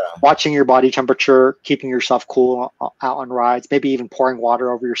 So watching your body temperature, keeping yourself cool out on rides, maybe even pouring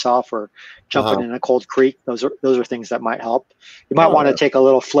water over yourself or jumping in a cold creek. Those are things that might help. You might want to take a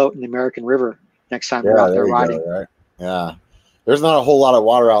little float in the American River next time you're out there riding. Go, right? Yeah. There's not a whole lot of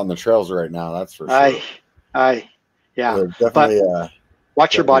water out in the trails right now. That's for sure. Yeah. Definitely.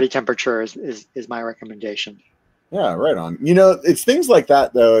 Watch your body temperature is my recommendation. Yeah, right on. You know, it's things like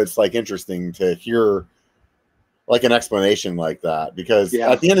that, though. It's like interesting to hear like an explanation like that, because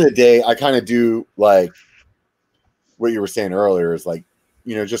at the end of the day, I kind of do like what you were saying earlier is like,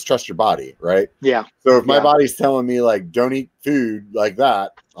 you know, just trust your body, right? Yeah. So if my body's telling me like, don't eat food like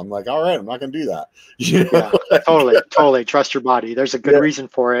that, I'm like, all right, I'm not going to do that. You know? Yeah, totally. Trust your body. There's a good reason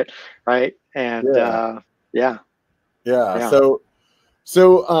for it. Right. And yeah. So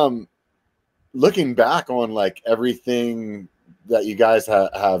looking back on like everything that you guys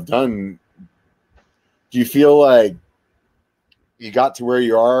have done, do you feel like you got to where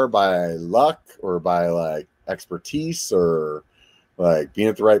you are by luck or by like expertise or like being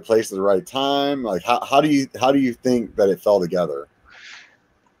at the right place at the right time? Like how do you think that it fell together?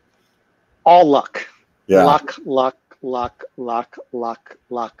 All luck. Yeah. Luck. More luck.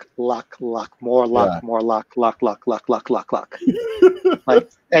 Like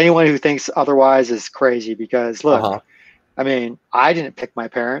anyone who thinks otherwise is crazy, because look, I mean, I didn't pick my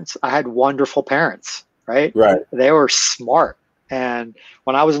parents. I had wonderful parents, right? They were smart. And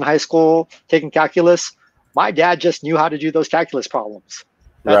when I was in high school taking calculus, my dad just knew how to do those calculus problems.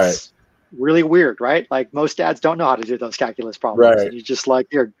 That's really weird, right? Like most dads don't know how to do those calculus problems. And you just like,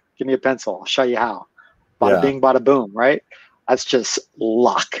 here, give me a pencil. I'll show you how. Bada bing, bada boom, right? That's just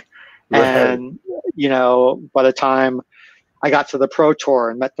luck. And, you know, by the time I got to the Pro Tour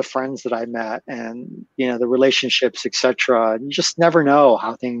and met the friends that I met and, you know, the relationships, etc., you just never know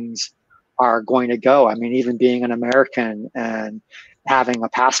how things are going to go. I mean, even being an American and having a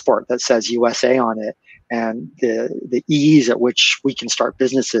passport that says USA on it, and the ease at which we can start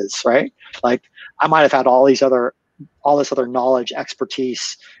businesses, right? Like I might have had all this other knowledge,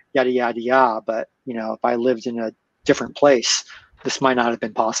 expertise, yada, yada, yada. But, you know, if I lived in a different place, this might not have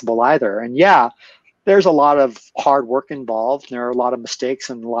been possible either. And there's a lot of hard work involved. There are a lot of mistakes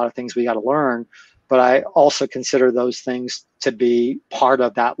and a lot of things we got to learn. But I also consider those things to be part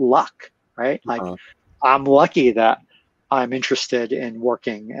of that luck, right? Like I'm lucky that I'm interested in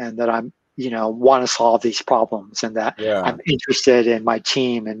working and that I'm, you know, want to solve these problems, and that I'm interested in my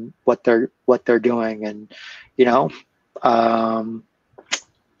team and what they're doing. And, you know,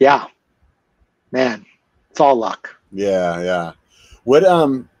 man, it's all luck. Yeah. What,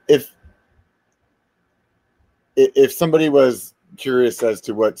 if somebody was curious as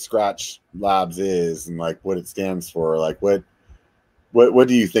to what Skratch Labs is and like what it stands for, like what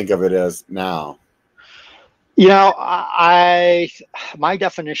do you think of it as now? You know, my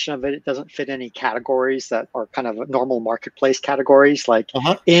definition of it doesn't fit any categories that are kind of normal marketplace categories. Like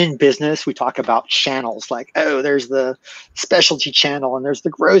in business, we talk about channels, like, oh, there's the specialty channel and there's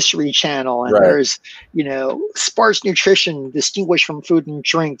the grocery channel and there's, you know, sports nutrition distinguished from food and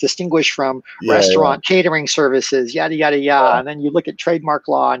drink, distinguished from restaurant catering services, yada, yada, yada. And then you look at trademark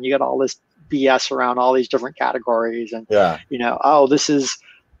law and you get all this BS around all these different categories. And, you know, oh, this is,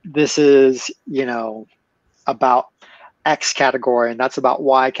 you know, about X category and that's about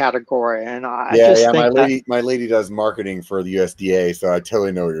Y category. And I just think my lady does marketing for the USDA, so I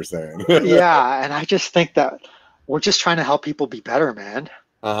totally know what you're saying. And I just think that we're just trying to help people be better, man.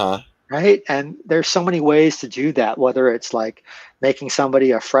 Right? And there's so many ways to do that, whether it's like making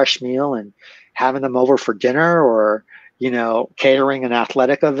somebody a fresh meal and having them over for dinner, or, you know, catering an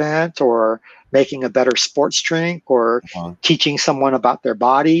athletic event, or making a better sports drink, or teaching someone about their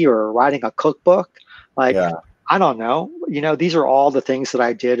body, or writing a cookbook. Like, I don't know, you know, these are all the things that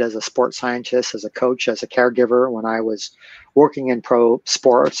I did as a sports scientist, as a coach, as a caregiver when I was working in pro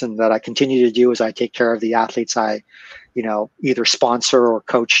sports, and that I continue to do as I take care of the athletes I, you know, either sponsor or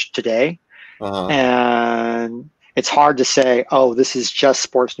coach today. And it's hard to say, oh, this is just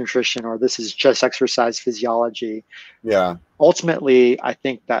sports nutrition or this is just exercise physiology. Ultimately, I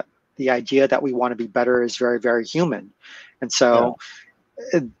think that the idea that we want to be better is very, very human. And so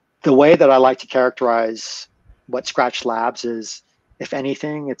the way that I like to characterize what Skratch Labs is, if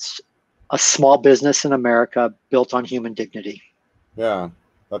anything, it's a small business in America built on human dignity. Yeah,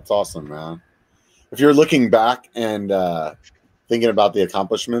 that's awesome, man. If you're looking back and thinking about the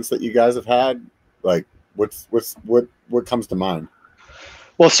accomplishments that you guys have had, like what comes to mind?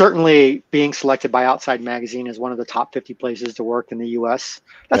 Well, certainly being selected by Outside Magazine as one of the top 50 places to work in the U.S.,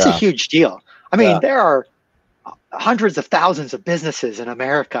 that's a huge deal. I mean, there are hundreds of thousands of businesses in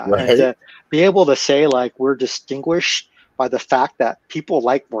America, and to be able to say like we're distinguished by the fact that people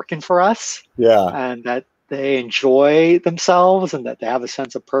like working for us, and that they enjoy themselves, and that they have a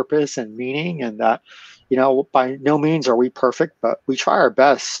sense of purpose and meaning, and that, you know, by no means are we perfect, but we try our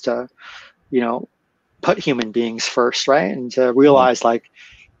best to, you know, put human beings first, right? And to realize like,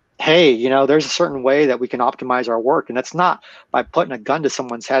 hey, you know, there's a certain way that we can optimize our work. And that's not by putting a gun to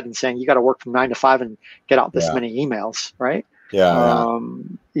someone's head and saying, you got to work from 9 to 5 and get out this many emails, right? You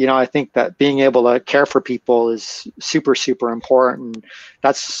know, I think that being able to care for people is super, super important.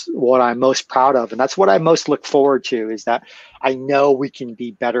 That's what I'm most proud of. And that's what I most look forward to, is that I know we can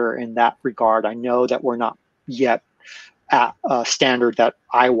be better in that regard. I know that we're not yet at a standard that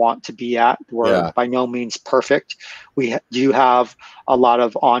I want to be at. We're by no means perfect. We do have a lot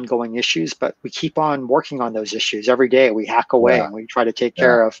of ongoing issues, but we keep on working on those issues every day. We hack away and we try to take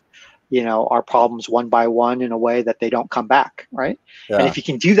care of, you know, our problems one by one in a way that they don't come back, right? And if you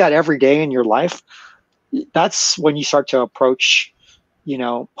can do that every day in your life, that's when you start to approach, you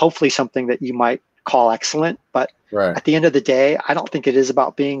know, hopefully something that you might call excellent. But at the end of the day, I don't think it is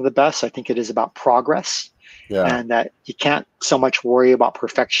about being the best. I think it is about progress. And that you can't so much worry about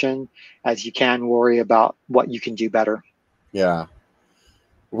perfection as you can worry about what you can do better.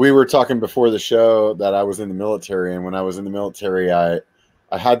 We were talking before the show that I was in the military, and when I was in the military, I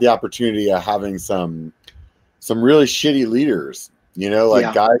had the opportunity of having some really shitty leaders, you know,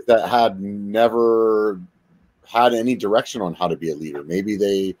 like guys that had never had any direction on how to be a leader. Maybe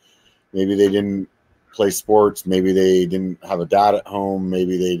they didn't play sports. Maybe they didn't have a dad at home.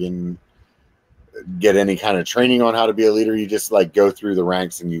 Maybe they didn't get any kind of training on how to be a leader. You just like go through the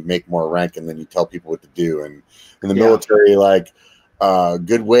ranks and you make more rank, and then you tell people what to do. And in the military, like a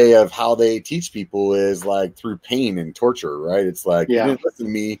good way of how they teach people is like through pain and torture, right? It's like, you didn't listen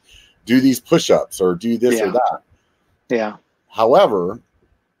to me, do these push-ups or do this or that. However,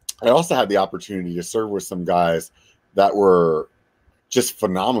 I also had the opportunity to serve with some guys that were just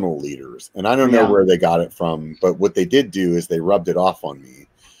phenomenal leaders. And I don't know where they got it from, but what they did do is they rubbed it off on me.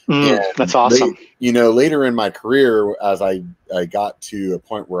 That's awesome. You know, later in my career, as I got to a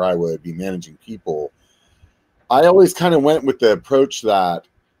point where I would be managing people, I always kind of went with the approach that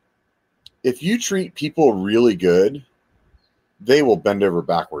if you treat people really good, they will bend over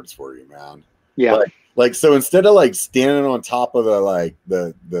backwards for you, man. Like so instead of like standing on top of the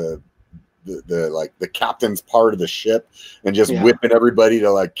captain's part of the ship and just whipping everybody to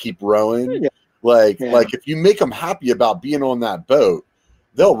like keep rowing, like if you make them happy about being on that boat,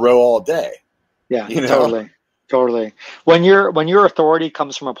 they'll row all day. You know? Totally. When your authority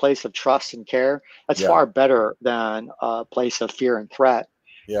comes from a place of trust and care, that's far better than a place of fear and threat.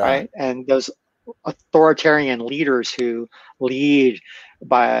 Right. And those authoritarian leaders who lead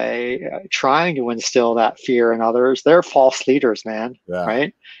by trying to instill that fear in others, they're false leaders, man.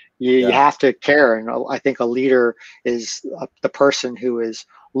 Right. You have to care. And I think a leader is the person who is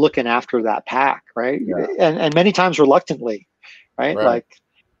looking after that pack. Right. And many times reluctantly. Right. Like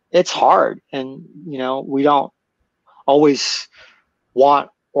it's hard. And, you know, we don't always want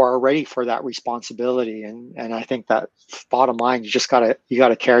or are ready for that responsibility. And I think that bottom line, you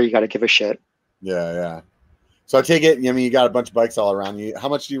gotta care. You gotta give a shit. So I take it, I mean, you got a bunch of bikes all around you. How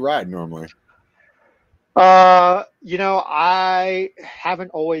much do you ride normally? You know, I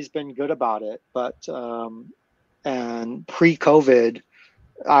haven't always been good about it, but, and pre-COVID,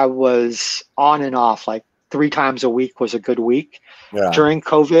 I was on and off, like 3 times a week was a good week. During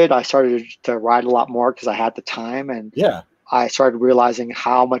COVID, I started to ride a lot more because I had the time, and I started realizing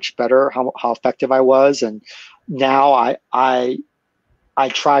how much better, how effective I was. And now I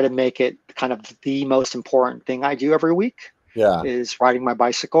try to make it kind of the most important thing I do every week. Is riding my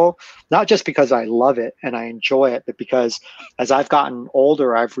bicycle, not just because I love it and I enjoy it, but because as I've gotten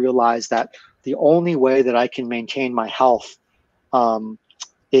older, I've realized that the only way that I can maintain my health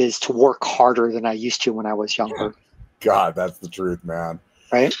is to work harder than I used to when I was younger. God, that's the truth, man.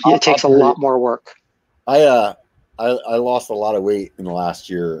 Right? It takes a lot more work. I lost a lot of weight in the last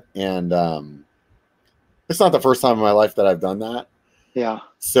year, and it's not the first time in my life that I've done that.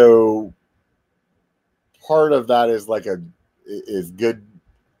 So part of that is like is good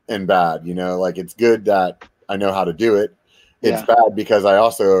and bad, you know, like it's good that I know how to do it. It's bad because I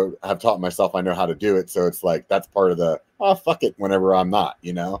also have taught myself I know how to do it. So it's like, that's part of the, oh, fuck it, whenever I'm not,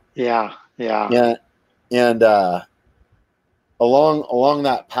 you know? And along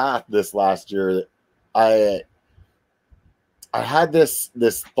that path this last year, I had this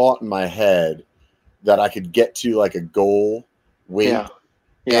thought in my head that I could get to like a goal weight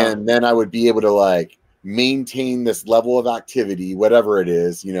and then I would be able to like maintain this level of activity, whatever it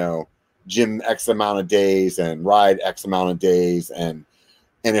is, you know, gym X amount of days and ride X amount of days. And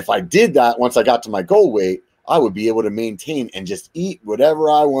if I did that, once I got to my goal weight, I would be able to maintain and just eat whatever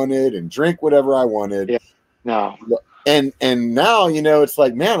I wanted and drink whatever I wanted. Yeah. No. And now, you know, it's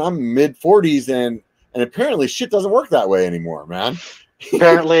like, man, I'm mid 40s and apparently shit doesn't work that way anymore, man.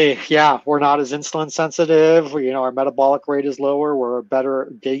 Apparently, yeah, we're not as insulin sensitive. You know, our metabolic rate is lower. We're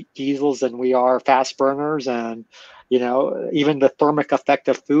better diesels than we are fast burners. And, you know, even the thermic effect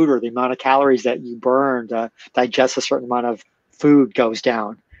of food or the amount of calories that you burn to digest a certain amount of food goes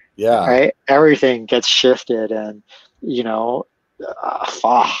down. Yeah. Right. Everything gets shifted. And, you know,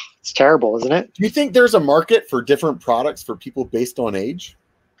 it's terrible, isn't it? Do you think there's a market for different products for people based on age?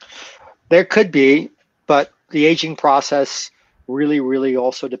 There could be, but the aging process really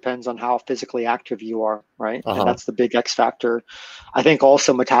also depends on how physically active you are, right? And that's the big X factor. I think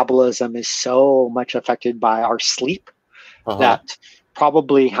also metabolism is so much affected by our sleep that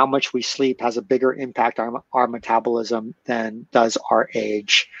probably how much we sleep has a bigger impact on our metabolism than does our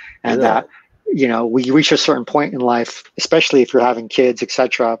age. And that, you know, we reach a certain point in life, especially if you're having kids,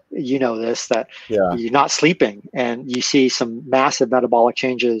 etc. You know this, that you're not sleeping, and you see some massive metabolic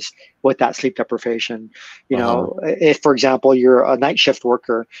changes with that sleep deprivation. You know, if, for example, you're a night shift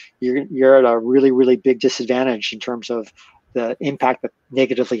worker, you're at a really big disadvantage in terms of the impact that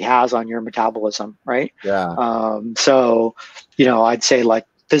negatively has on your metabolism, right? So, you know, I'd say like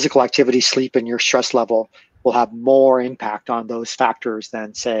physical activity, sleep, and your stress level will have more impact on those factors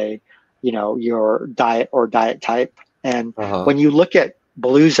than, say, you know, your diet or diet type. And when you look at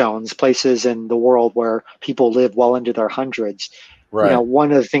blue zones, places in the world where people live well into their hundreds, you know,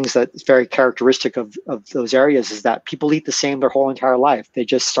 one of the things that's very characteristic of those areas is that people eat the same their whole entire life. They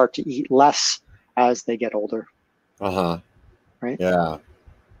just start to eat less as they get older. Right? Yeah.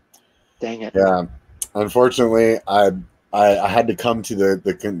 Dang it. Yeah. Unfortunately, I had to come to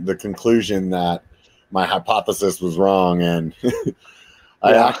the conclusion that my hypothesis was wrong, and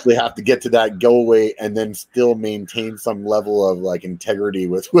I actually have to get to that goal weight and then still maintain some level of like integrity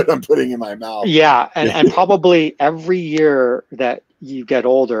with what I'm putting in my mouth. Yeah. And probably every year that you get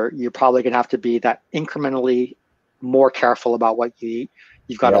older, you're probably going to have to be that incrementally more careful about what you eat.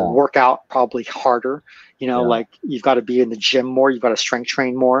 You've got to work out probably harder, you know, like you've got to be in the gym more. You've got to strength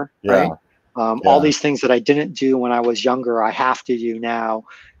train more, right? All these things that I didn't do when I was younger, I have to do now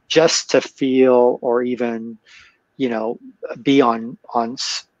just to feel or even, you know, be on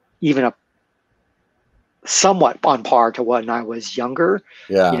even a somewhat on par to when I was younger.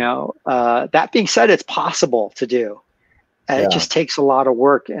 You know, that being said, it's possible to do. And it just takes a lot of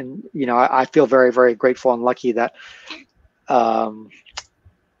work. And, you know, I feel very grateful and lucky that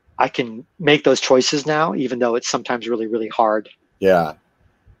I can make those choices now, even though it's sometimes really hard. Yeah.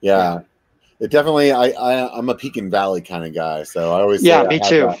 It definitely, I'm a peak and valley kind of guy. So I always say me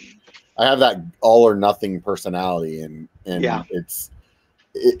too. I have that all or nothing personality, and it's,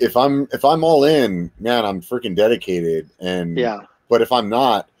 if I'm all in, man, I'm freaking dedicated. And but if I'm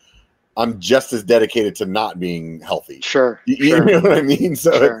not, I'm just as dedicated to not being healthy. You know what I mean?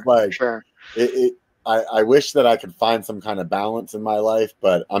 So it's like, I wish that I could find some kind of balance in my life,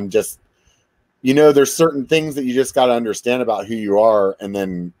 but I'm just, you know, there's certain things that you just got to understand about who you are, and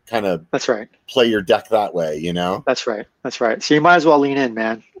then kind of play your deck that way, you know? That's right. So you might as well lean in,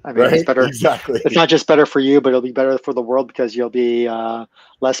 man. I mean, it's better. Exactly. It's not just better for you, but it'll be better for the world because you'll be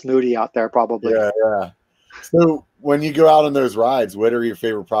less moody out there probably. Yeah. So when you go out on those rides, what are your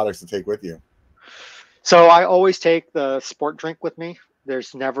favorite products to take with you? So I always take the sport drink with me.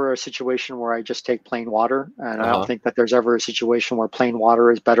 There's never a situation where I just take plain water. And I don't think that there's ever a situation where plain water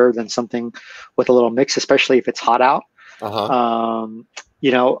is better than something with a little mix, especially if it's hot out.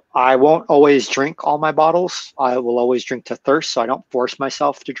 You know, I won't always drink all my bottles. I will always drink to thirst, so I don't force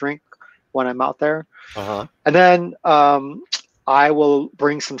myself to drink when I'm out there. And then I will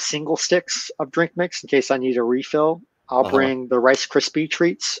bring some single sticks of drink mix in case I need a refill. I'll bring the Rice Krispie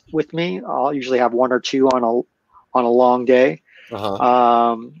treats with me. I'll usually have one or two on a long day. You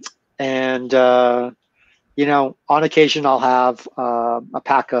know, on occasion I'll have a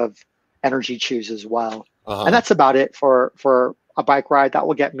pack of energy chews as well. And that's about it for a bike ride. That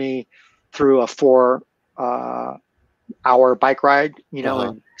will get me through a 4 hour bike ride, you know,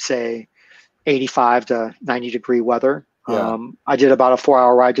 in say 85 to 90 degree weather. I did about a 4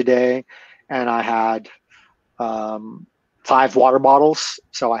 hour ride today, and I had 5 water bottles.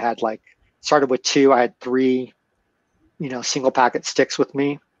 So I had started with 2, I had 3, you know, single packet sticks with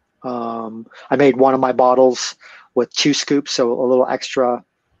me. I made one of my bottles with 2 scoops, so a little extra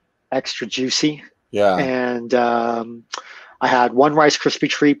juicy. And I had one Rice Krispie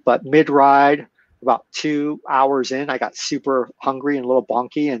treat, but mid-ride, about 2 hours in, I got super hungry and a little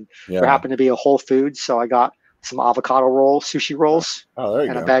bonky, and there Yeah. happened to be a Whole Foods, so I got some avocado rolls, sushi rolls, Oh, there you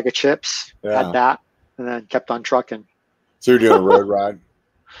and a go. bag of chips. Yeah. Had that, and then kept on trucking. So you're doing a road ride?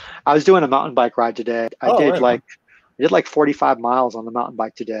 I was doing a mountain bike ride today. I did right on. 45 miles on the mountain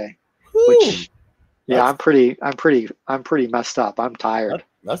bike today, Whew. which yeah, I'm pretty messed up. I'm tired.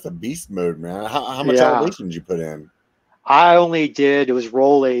 That's the beast mode, man. How much Yeah. elevation did you put in? It was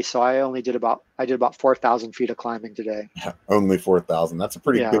rolly, so I did about 4,000 feet of climbing today. Only 4,000. That's a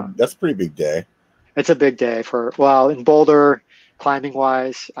pretty big day. It's a big day in Boulder, climbing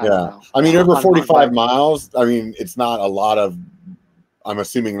wise. I don't know. I mean, over 45 miles. I mean, it's not a lot of. I'm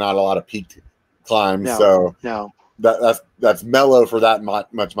assuming not a lot of peak climbs. No. That's mellow for that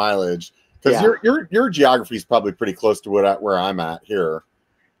much mileage. Because your geography is probably pretty close to where I'm at here.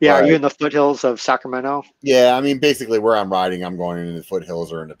 Yeah, are you in the foothills of Sacramento? Yeah, I mean, basically where I'm riding, I'm going into the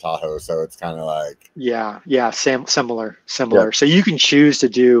foothills or into Tahoe, so it's kind of like similar. Yep. So you can choose to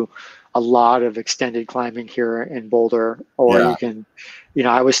do a lot of extended climbing here in Boulder, or you can,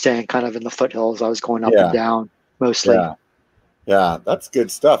 I was staying kind of in the foothills. I was going up and down mostly. Yeah, that's good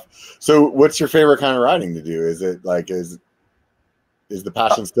stuff. So, what's your favorite kind of riding to do? Is it like is the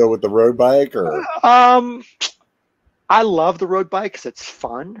passion still with the road bike, or? I love the road bike because it's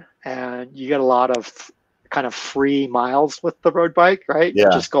fun and you get a lot of kind of free miles with the road bike, right? Yeah.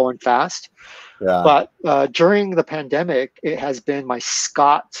 Just going fast. Yeah. But during the pandemic, it has been my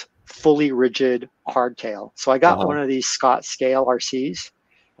Scott fully rigid hardtail. So I got one of these Scott scale RCs,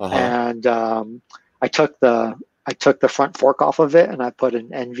 and I took the front fork off of it and I put an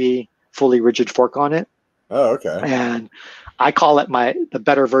NV fully rigid fork on it. Oh, okay. And I call it the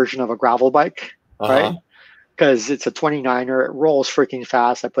better version of a gravel bike, right? Because it's a 29er, it rolls freaking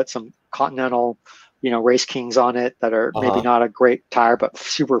fast. I put some Continental, Race Kings on it that are maybe not a great tire, but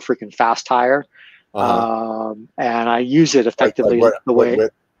super freaking fast tire. And I use it effectively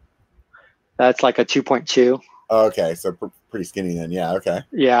that's like a 2.2. Oh, okay, so pretty skinny then. Yeah, okay.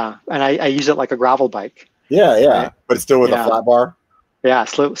 Yeah, and I use it like a gravel bike. Yeah, right? But it's still with a flat bar? Yeah,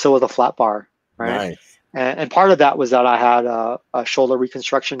 still with a flat bar, right? Nice. And part of that was that I had a shoulder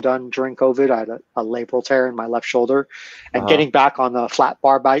reconstruction done during COVID. I had a labral tear in my left shoulder, and getting back on the flat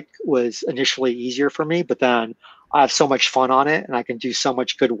bar bike was initially easier for me. But then I have so much fun on it, and I can do so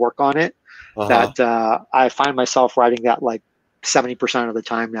much good work on it that I find myself riding that like 70% of the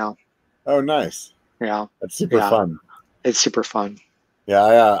time now. Oh, nice. Yeah, that's super fun. It's super fun.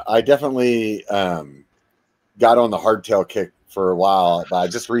 Yeah, I definitely got on the hardtail kick for a while, but I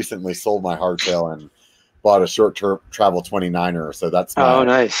just recently sold my hardtail and bought a short travel 29er. So that's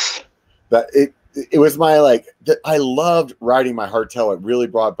nice. That it was my I loved riding my hardtail. It really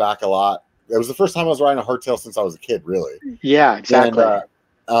brought back a lot. It was the first time I was riding a hardtail since I was a kid, really. Yeah, exactly.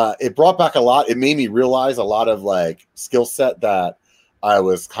 And it brought back a lot. It made me realize a lot of skill set that I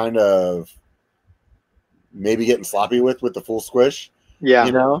was kind of maybe getting sloppy with the full squish.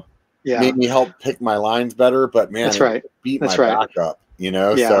 Yeah. Made me help pick my lines better, but man, it beat my back up,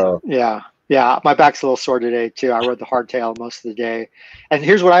 Yeah. So yeah, my back's a little sore today too. I rode the hardtail most of the day, and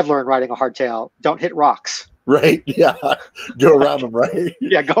here's what I've learned riding a hardtail: don't hit rocks. Right? Yeah, go around them. Right?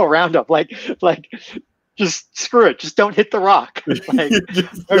 Yeah, go around them. Like, just screw it. Just don't hit the rock.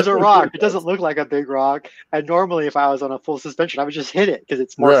 There's a rock. It doesn't look like a big rock, and normally if I was on a full suspension, I would just hit it because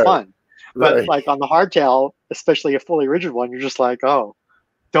it's more fun. But on the hardtail, especially a fully rigid one, you're just like, oh,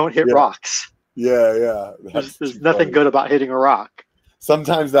 don't hit rocks. Yeah. There's nothing good about hitting a rock.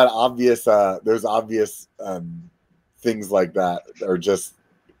 Sometimes there's obvious things like that are just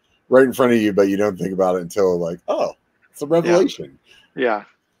right in front of you, but you don't think about it until it's a revelation. Yeah,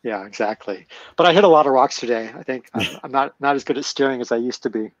 exactly. But I hit a lot of rocks today. I think I'm not as good at steering as I used to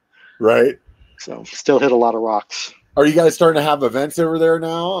be. Right. So still hit a lot of rocks. Are you guys starting to have events over there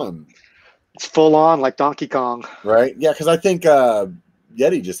now? It's full on like Donkey Kong. Right. Yeah, because I think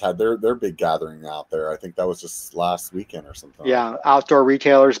Yeti just had their big gathering out there. I think that was just last weekend or something. Yeah, outdoor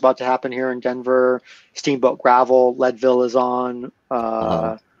retailers about to happen here in Denver. Steamboat Gravel, Leadville is on.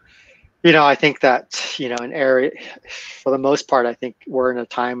 I think that an area, for the most part, I think we're in a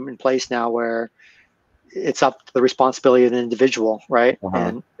time and place now where it's up to the responsibility of the individual, right?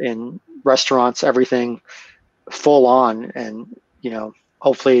 And in restaurants, everything full on, and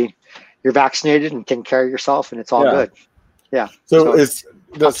hopefully you're vaccinated and can carry yourself, and it's all good. Yeah. So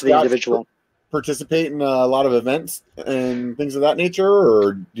does the individual participate in a lot of events and things of that nature,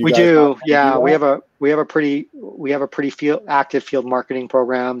 or we do? Yeah, we have a pretty active field marketing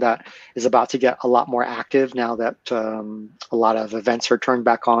program that is about to get a lot more active now that a lot of events are turned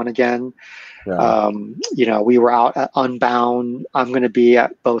back on again, Yeah. You know, we were out at Unbound. I'm going to be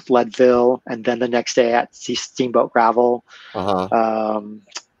at both Leadville and then the next day at Steamboat Gravel.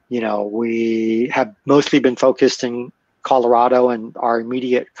 You know, we have mostly been focused in Colorado and our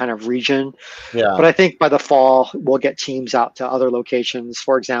immediate kind of region. Yeah. But I think by the fall, we'll get teams out to other locations.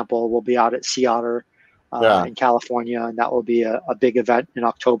 For example, we'll be out at Sea Otter in California, and that will be a big event in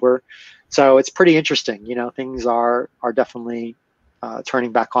October. So it's pretty interesting. You know, things are definitely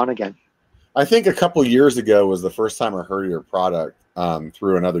turning back on again. I think a couple years ago was the first time I heard your product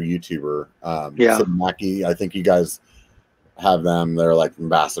through another YouTuber, Sid Mackey. I think you guys have them. They're like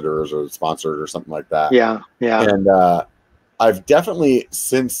ambassadors or sponsored or something like that. Yeah. And I've definitely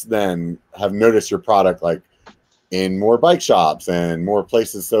since then have noticed your product like in more bike shops and more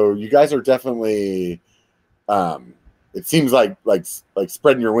places. So you guys are definitely, it seems like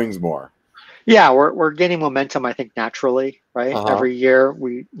spreading your wings more. Yeah, we're gaining momentum, I think, naturally, right? Every year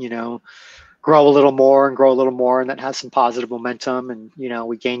we, you know, grow a little more and grow a little more, and that has some positive momentum. And, you know,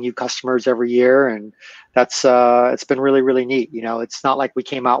 we gain new customers every year, and that's it's been really, really neat. You know, it's not like we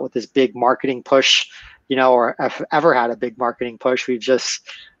came out with this big marketing push, you know, or have ever had a big marketing push. We've just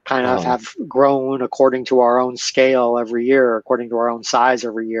kind of have grown according to our own scale every year, according to our own size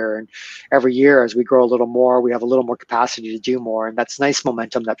every year. And every year as we grow a little more, we have a little more capacity to do more. And that's nice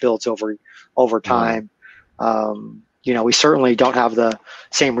momentum that builds over time. You know, we certainly don't have the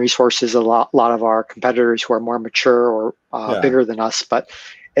same resources a lot of our competitors who are more mature or bigger than us, but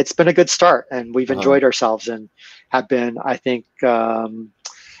it's been a good start, and we've enjoyed ourselves and have been, I think,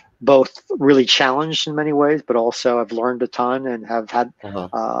 both really challenged in many ways, but also have learned a ton and have had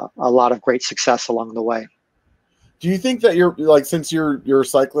a lot of great success along the way. Do you think that you're like, since you're a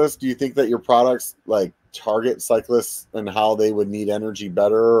cyclist, do you think that your products like target cyclists and how they would need energy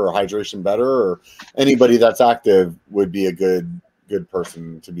better or hydration better, or anybody that's active would be a good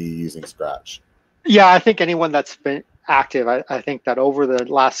person to be using Skratch? Yeah, I think anyone that's been active, I think that over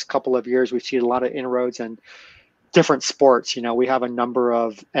the last couple of years, we've seen a lot of inroads in different sports. You know, we have a number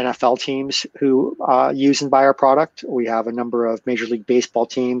of NFL teams who use and buy our product. We have a number of Major League Baseball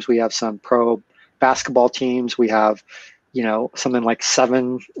teams. We have some pro basketball teams. We have, you know, something like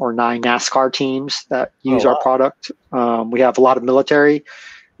 7 or 9 NASCAR teams that use our product. We have a lot of military,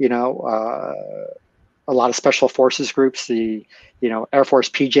 you know, a lot of special forces groups, the, you know, Air Force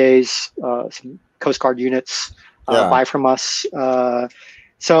PJs, some Coast Guard units buy from us.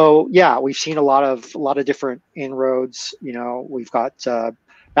 So yeah, we've seen a lot of different inroads. You know, we've got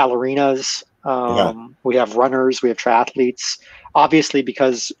ballerinas, we have runners, we have triathletes. Obviously,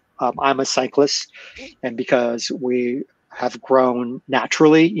 because I'm a cyclist, and because we have grown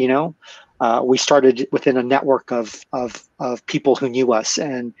naturally, you know, we started within a network of people who knew us,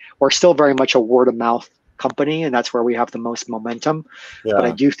 and we're still very much a word of mouth company, and that's where we have the most momentum. But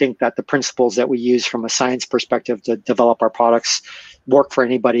I do think that the principles that we use from a science perspective to develop our products work for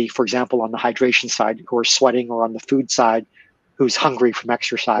anybody, for example, on the hydration side who are sweating, or on the food side who's hungry from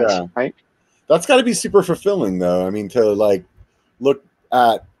exercise, right? That's got to be super fulfilling, though. I mean, to like look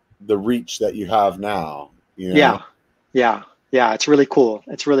at the reach that you have now, you know? Yeah, it's really cool.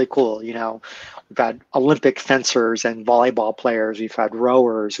 It's really cool. You know, we've had Olympic fencers and volleyball players. We've had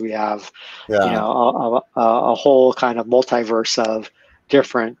rowers. We have, you know, a whole kind of multiverse of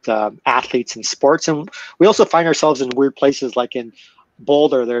different athletes and sports. And we also find ourselves in weird places, like in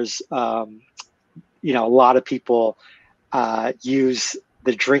Boulder. There's, you know, a lot of people use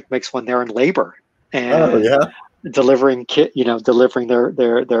the drink mix when they're in labor and delivering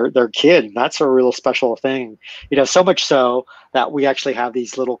their kid. And that's a real special thing, you know, so much so that we actually have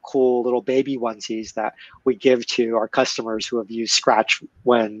these cool little baby onesies that we give to our customers who have used Skratch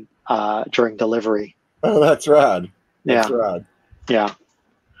when during delivery. Oh, that's rad. That's rad. Yeah.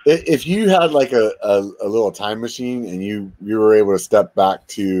 If you had like a little time machine and you were able to step back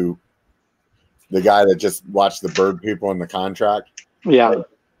to the guy that just watched the bird people in the contract,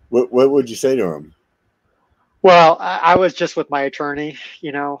 what would you say to him? Well, I was just with my attorney,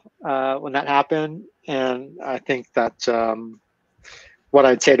 you know, when that happened, and I think that what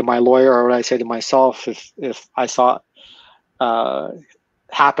I'd say to my lawyer, or what I say to myself if I saw it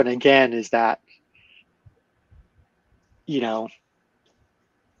happen again, is that, you know,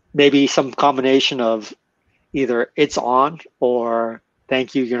 maybe some combination of either it's on or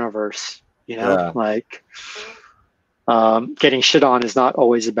thank you, universe, you know, like getting shit on is not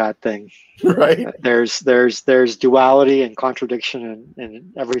always a bad thing. Right. There's duality and contradiction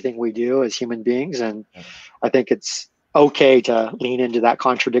in everything we do as human beings. And I think it's okay to lean into that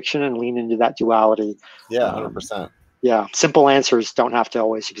contradiction and lean into that duality. Yeah, 100%. Yeah. Simple answers don't have to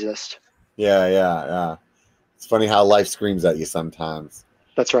always exist. Yeah. It's funny how life screams at you sometimes.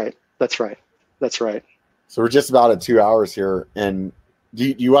 That's right. That's right. So we're just about at 2 hours here. And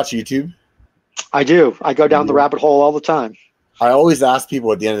do you watch YouTube? I do. I go down the rabbit hole all the time. I always ask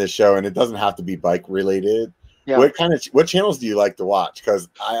people at the end of the show, and it doesn't have to be bike related. Yeah. What channels do you like to watch? Because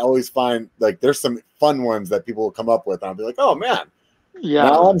I always find like there's some fun ones that people will come up with, and I'll be like, oh man,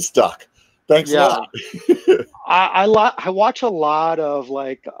 now I'm stuck. Thanks a lot. I watch a lot of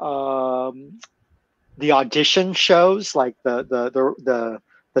like the audition shows, like the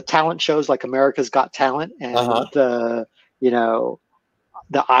talent shows, like America's Got Talent, and the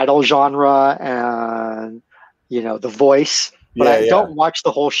idol genre, and The Voice. But I don't watch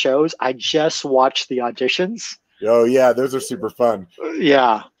the whole shows. I just watch the auditions. Oh yeah, those are super fun.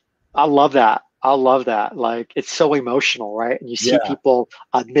 Yeah, I love that. Like, it's so emotional, right? And you see people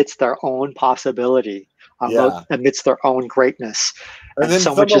amidst their own possibility, amidst their own greatness, and then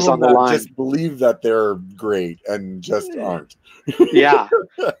so much is on the line. Just believe that they're great and just aren't. Yeah,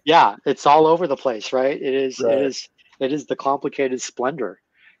 it's all over the place, right? It is the complicated splendor.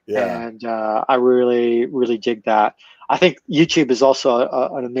 Yeah, and I really, really dig that. I think YouTube is also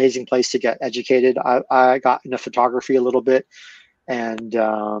an amazing place to get educated. I got into photography a little bit, and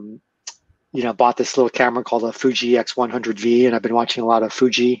bought this little camera called a Fuji X100V, and I've been watching a lot of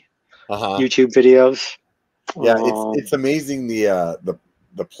Fuji YouTube videos. Yeah, it's amazing the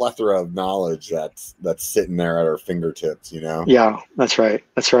plethora of knowledge that's sitting there at our fingertips. Yeah, that's right.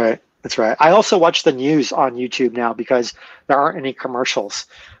 I also watch the news on YouTube now because there aren't any commercials.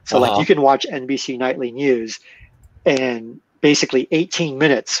 So like you can watch NBC Nightly News in basically 18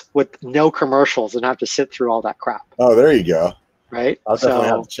 minutes with no commercials and have to sit through all that crap. Oh, there you go. Right. I'll definitely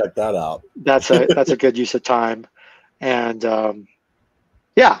have to check that out. That's a good use of time. And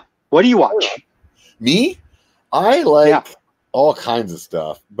what do you watch? Me? I like all kinds of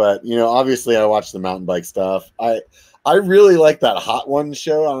stuff, but obviously I watch the mountain bike stuff. I really like that Hot Ones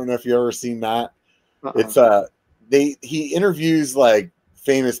show. I don't know if you've ever seen that. It's he interviews like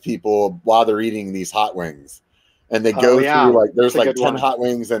famous people while they're eating these hot wings, and they go through like there's like 10 hot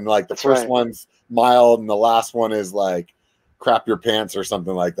wings, and like the first one's mild and the last one is like crap your pants or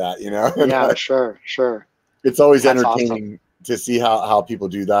something like that, Yeah, sure. It's always entertaining to see how people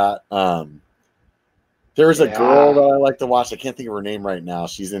do that. There's a girl that I like to watch. I can't think of her name right now.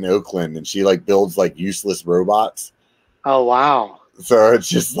 She's in Oakland, and she like builds like useless robots. Oh wow! So it's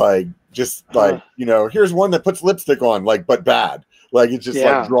just like here's one that puts lipstick on, like, but bad. Like it's just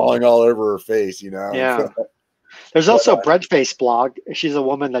like drawing all over her face, Yeah. There's also Breadface blog. She's a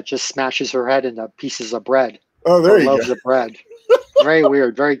woman that just smashes her head into pieces of bread. Oh, there you go. Loaves of bread. Very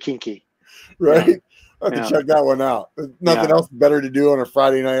weird, very kinky. Right. Yeah. I have to check that one out. There's nothing else better to do on a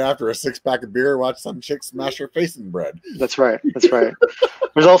Friday night after a 6-pack of beer. Watch some chick smash her face in bread. That's right.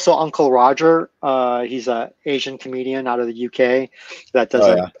 There's also Uncle Roger. He's an Asian comedian out of the UK that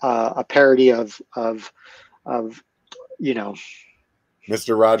does a parody of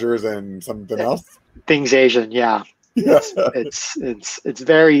Mr. Rogers and something else. Things Asian, yeah. It's a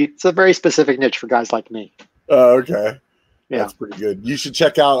very specific niche for guys like me. Oh, okay. Yeah. That's pretty good. You should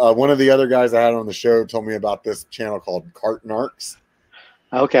check out one of the other guys I had on the show told me about this channel called Cart Narcs.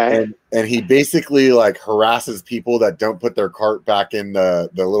 Okay. And he basically like harasses people that don't put their cart back in the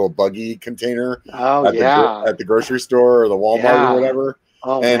little buggy container at the grocery store or the Walmart or whatever.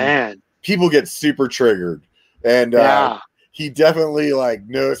 Oh, and man. People get super triggered. And he definitely like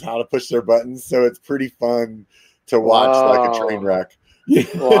knows how to push their buttons, so it's pretty fun to watch like a train wreck.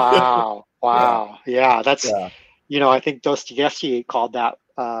 Wow. Yeah, that's I think Dostoevsky called that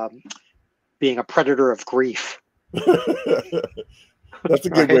being a predator of grief. That's a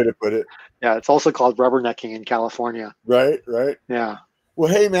good way to put it. Yeah, it's also called rubbernecking in California. Right. Yeah.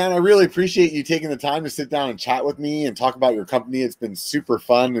 Well, hey, man, I really appreciate you taking the time to sit down and chat with me and talk about your company. It's been super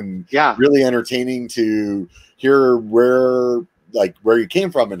fun and really entertaining to hear where you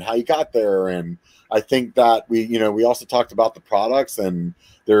came from and how you got there. And I think that we also talked about the products, and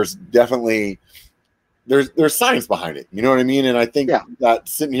there's definitely there's science behind it. You know what I mean? And I think that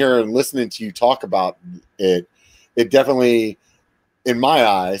sitting here and listening to you talk about it definitely, in my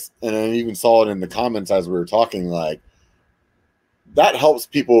eyes, and I even saw it in the comments as we were talking, like, that helps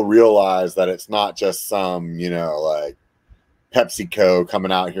people realize that it's not just some, like PepsiCo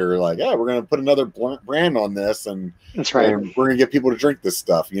coming out here like, we're going to put another brand on this, and that's right. And we're going to get people to drink this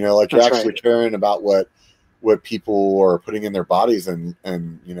stuff. Like you're actually caring about what people are putting in their bodies and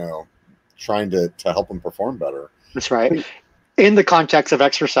trying to help them perform better. That's right. In the context of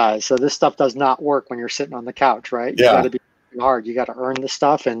exercise. So this stuff does not work when you're sitting on the couch, right? You got to be hard. You got to earn the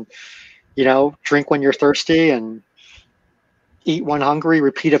stuff, and, drink when you're thirsty and eat when hungry,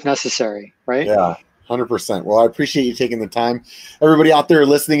 repeat if necessary, right? Yeah, 100%. Well, I appreciate you taking the time. Everybody out there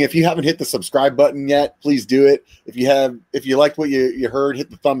listening, if you haven't hit the subscribe button yet, please do it. If you liked what you heard, hit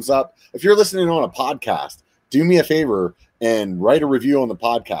the thumbs up. If you're listening on a podcast, do me a favor and write a review on the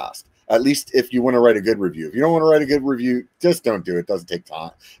podcast. At least if you want to write a good review. If you don't want to write a good review, just don't do it. It doesn't take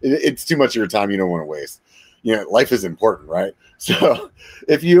time. It's too much of your time you don't want to waste. Life is important, right? So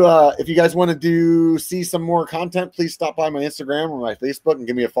if you guys want to see some more content, please stop by my Instagram or my Facebook and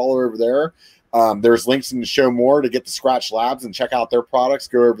give me a follow over there. There's links in the show more to get the Skratch Labs and check out their products.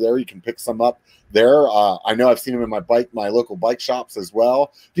 Go over there. You can pick some up there. I know I've seen them in my local bike shops as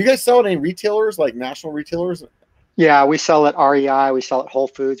well. Do you guys sell at any retailers, like national retailers? Yeah, we sell at REI, we sell at Whole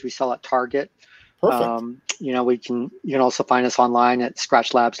Foods, we sell at Target. Perfect. You can also find us online at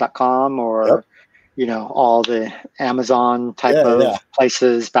skratchlabs.com or all the Amazon type of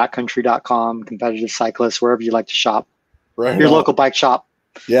places, backcountry.com, Competitive Cyclists, wherever you like to shop. Right. Your local bike shop.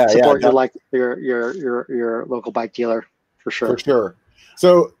 Yeah. Support your local bike dealer for sure. For sure.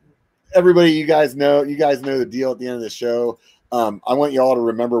 So everybody, you guys know the deal at the end of the show. I want you all to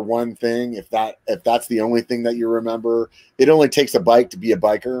remember one thing. If that's the only thing that you remember, it only takes a bike to be a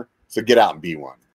biker. So get out and be one.